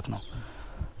የሰጠነው ማለት ነው።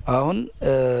 አሁን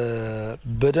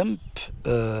በደንብ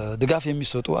ድጋፍ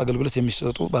የሚሰጡ አገልግሎት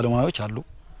የሚሰጡ ባለሙያዎች አሉ።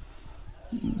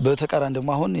 በተቃራኒ ደግሞ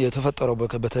አሁን የተፈጠረው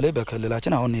በተለይ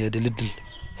በክልላችን አሁን የድልድል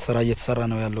ስራ እየተሰራ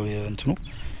ነው ያለው። እንትኑ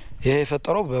ይሄ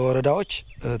የፈጠረው በወረዳዎች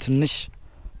ትንሽ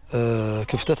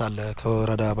ክፍተት አለ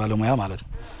ከወረዳ ባለሙያ ማለት ነው።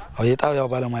 የጣቢያው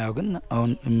ባለሙያው ግን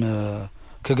አሁን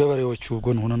ከገበሬዎቹ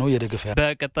ጎን ሆኖ ነው እየደገፈ ያለው።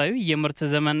 በቀጣዩ የምርት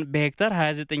ዘመን በሄክታር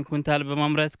 29 ኩንታል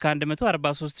በማምረት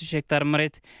ከ143 ሺህ ሄክታር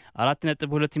መሬት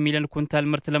 4.2 ሚሊዮን ኩንታል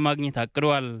ምርት ለማግኘት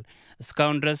አቅዷል።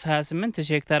 እስካሁን ድረስ 28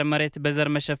 ሺህ ሄክታር መሬት በዘር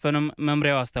መሸፈኑም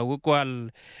መምሪያው አስታውቋል።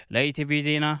 ለኢቲቪ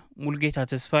ዜና ሙልጌታ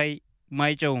ተስፋይ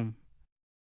ማይጨው።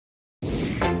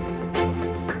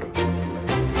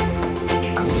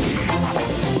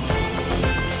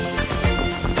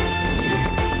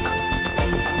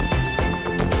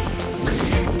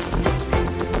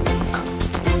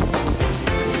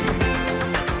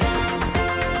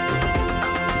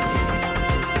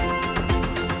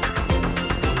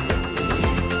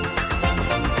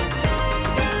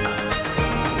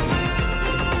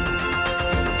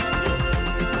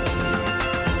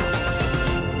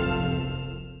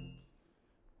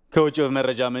 ከውጭ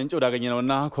መረጃ ምንጭ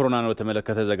ወዳገኘነውና ኮሮናን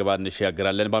በተመለከተ ዘገባ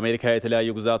እንሻገራለን። በአሜሪካ የተለያዩ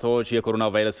ግዛቶች የኮሮና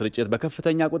ቫይረስ ስርጭት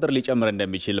በከፍተኛ ቁጥር ሊጨምር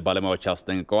እንደሚችል ባለሙያዎች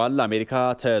አስጠንቅቀዋል። አሜሪካ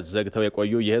ተዘግተው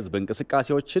የቆዩ የህዝብ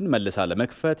እንቅስቃሴዎችን መልሳ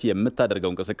ለመክፈት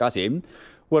የምታደርገው እንቅስቃሴ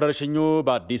ወረርሽኙ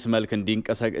በአዲስ መልክ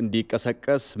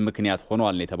እንዲቀሰቀስ ምክንያት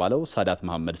ሆኗል የተባለው ሳዳት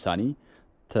መሐመድ ሳኒ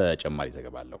ተጨማሪ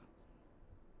ዘገባ አለው።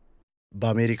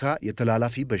 በአሜሪካ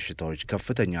የተላላፊ በሽታዎች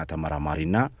ከፍተኛ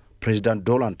ተመራማሪና ፕሬዚዳንት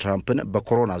ዶናልድ ትራምፕን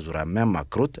በኮሮና ዙሪያ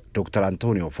የሚያማክሩት ዶክተር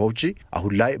አንቶኒዮ ፋውቺ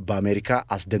አሁን ላይ በአሜሪካ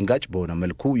አስደንጋጭ በሆነ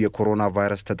መልኩ የኮሮና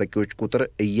ቫይረስ ተጠቂዎች ቁጥር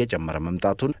እየጨመረ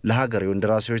መምጣቱን ለሀገሬው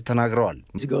እንደራሴዎች ተናግረዋል።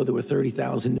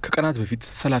 ከቀናት በፊት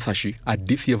 30 ሺህ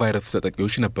አዲስ የቫይረሱ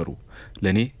ተጠቂዎች ነበሩ።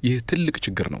 ለኔ ይህ ትልቅ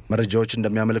ችግር ነው። መረጃዎች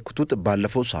እንደሚያመለክቱት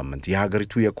ባለፈው ሳምንት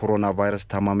የሀገሪቱ የኮሮና ቫይረስ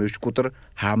ታማሚዎች ቁጥር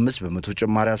 25 በመቶ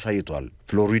ጭማሪ አሳይቷል።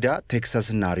 ፍሎሪዳ፣ ቴክሳስ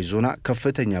እና አሪዞና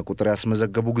ከፍተኛ ቁጥር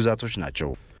ያስመዘገቡ ግዛቶች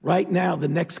ናቸው።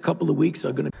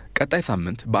 ቀጣይ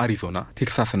ሳምንት በአሪዞና፣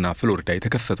 ቴክሳስ እና ፍሎሪዳ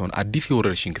የተከሰተውን አዲስ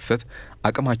የወረርሽኝ ክስተት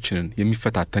አቅማችንን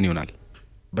የሚፈታተን ይሆናል።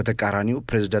 በተቃራኒው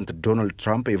ፕሬዚዳንት ዶናልድ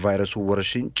ትራምፕ የቫይረሱ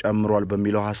ወረርሽኝ ጨምሯል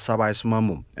በሚለው ሐሳብ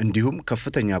አይስማሙም። እንዲሁም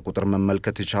ከፍተኛ ቁጥር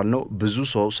መመልከት የቻልነው ብዙ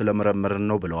ሰው ስለመረመርን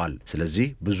ነው ብለዋል። ስለዚህ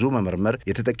ብዙ መመርመር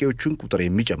የተጠቂዎቹን ቁጥር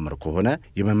የሚጨምር ከሆነ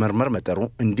የመመርመር መጠኑ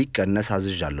እንዲቀነስ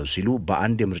አዝዣለሁ ሲሉ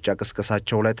በአንድ የምርጫ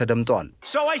ቅስቀሳቸው ላይ ተደምጠዋል።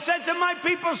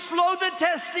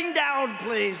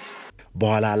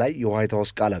 በኋላ ላይ የዋይት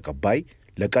ሃውስ ቃል አቀባይ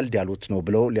ለቀልድ ያሉት ነው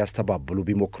ብለው ሊያስተባብሉ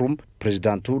ቢሞክሩም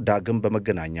ፕሬዚዳንቱ ዳግም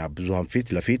በመገናኛ ብዙሃን ፊት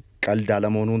ለፊት ቀልድ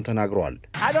አለመሆኑን ተናግረዋል።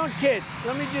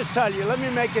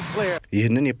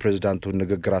 ይህንን የፕሬዚዳንቱን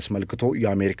ንግግር አስመልክቶ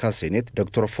የአሜሪካ ሴኔት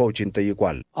ዶክተር ፋውቺን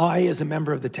ጠይቋል።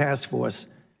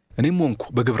 እኔም ሆንኩ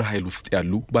በግብረ ኃይል ውስጥ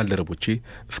ያሉ ባልደረቦቼ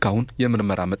እስካሁን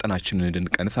የምርመራ መጠናችንን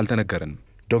እንድንቀንስ አልተነገረንም።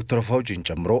 ዶክተር ፋውቺን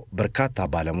ጨምሮ በርካታ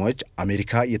ባለሙያዎች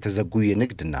አሜሪካ የተዘጉ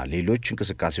የንግድና ሌሎች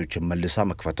እንቅስቃሴዎችን መልሳ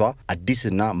መክፈቷ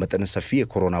አዲስና መጠነ ሰፊ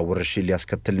የኮሮና ወረርሽኝ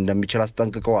ሊያስከትል እንደሚችል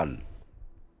አስጠንቅቀዋል።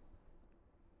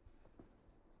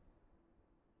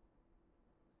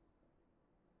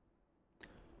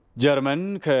 ጀርመን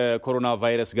ከኮሮና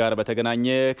ቫይረስ ጋር በተገናኘ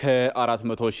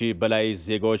ከ400 ሺህ በላይ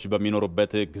ዜጎች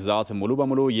በሚኖሩበት ግዛት ሙሉ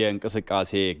በሙሉ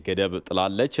የእንቅስቃሴ ገደብ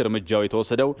ጥላለች። እርምጃው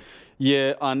የተወሰደው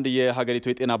የአንድ የሀገሪቱ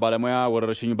የጤና ባለሙያ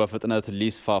ወረርሽኙ በፍጥነት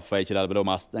ሊስፋፋ ይችላል ብለው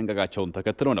ማስጠንቀቃቸውን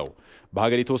ተከትሎ ነው።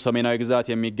 በሀገሪቱ ሰሜናዊ ግዛት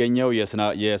የሚገኘው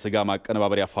የስጋ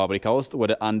ማቀነባበሪያ ፋብሪካ ውስጥ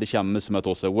ወደ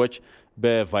 1500 ሰዎች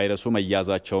በቫይረሱ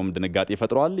መያዛቸውም ድንጋጤ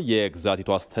ፈጥሯል።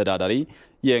 የግዛቲቱ አስተዳዳሪ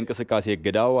የእንቅስቃሴ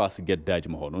እገዳው አስገዳጅ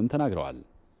መሆኑን ተናግረዋል።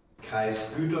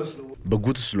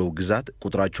 በጉትስሎ ግዛት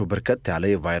ቁጥራቸው በርከት ያለ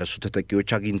የቫይረሱ ተጠቂዎች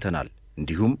አግኝተናል።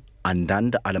 እንዲሁም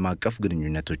አንዳንድ ዓለም አቀፍ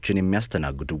ግንኙነቶችን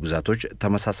የሚያስተናግዱ ግዛቶች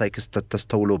ተመሳሳይ ክስተት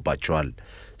ተስተውሎባቸዋል።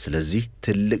 ስለዚህ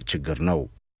ትልቅ ችግር ነው።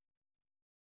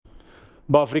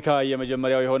 በአፍሪካ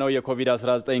የመጀመሪያው የሆነው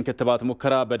የኮቪድ-19 ክትባት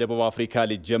ሙከራ በደቡብ አፍሪካ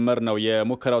ሊጀመር ነው።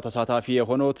 የሙከራው ተሳታፊ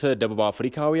የሆኑት ደቡብ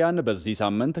አፍሪካውያን በዚህ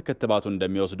ሳምንት ክትባቱን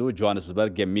እንደሚወስዱ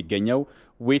ጆሃንስበርግ የሚገኘው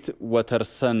ዊት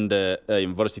ወተርሰንድ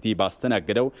ዩኒቨርሲቲ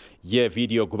ባስተናገደው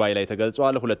የቪዲዮ ጉባኤ ላይ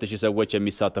ተገልጿል። 2000 ሰዎች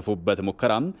የሚሳተፉበት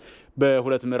ሙከራም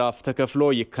በሁለት ምዕራፍ ተከፍሎ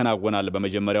ይከናወናል።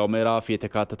 በመጀመሪያው ምዕራፍ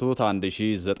የተካተቱት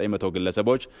 1900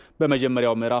 ግለሰቦች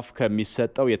በመጀመሪያው ምዕራፍ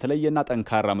ከሚሰጠው የተለየና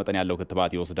ጠንካራ መጠን ያለው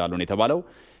ክትባት ይወስዳሉ ነው የተባለው።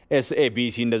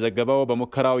 ኤስኤቢሲ እንደዘገበው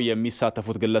በሙከራው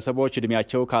የሚሳተፉት ግለሰቦች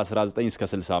እድሜያቸው ከ19 እስከ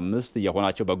 65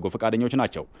 የሆናቸው በጎ ፈቃደኞች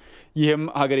ናቸው። ይህም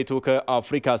ሀገሪቱ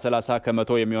ከአፍሪካ 30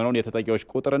 ከመቶ የሚሆነውን የተጠቂዎች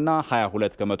ቁጥርና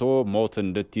 22 ከመቶ ሞት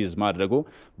እንድትይዝ ማድረጉ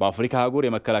በአፍሪካ አህጉር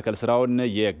የመከላከል ስራውን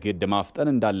የግድ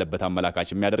ማፍጠን እንዳለበት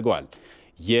አመላካችም ያደርገዋል።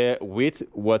 የዊት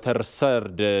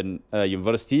ወተርሰንድ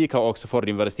ዩኒቨርሲቲ ከኦክስፎርድ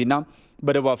ዩኒቨርሲቲና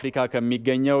በደቡብ አፍሪካ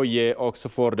ከሚገኘው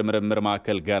የኦክስፎርድ ምርምር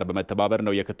ማዕከል ጋር በመተባበር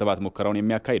ነው የክትባት ሙከራውን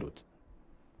የሚያካሂዱት።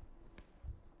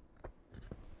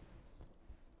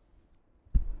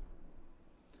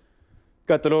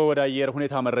 ቀጥሎ ወደ አየር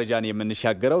ሁኔታ መረጃን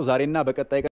የምንሻገረው ዛሬና በቀጣይ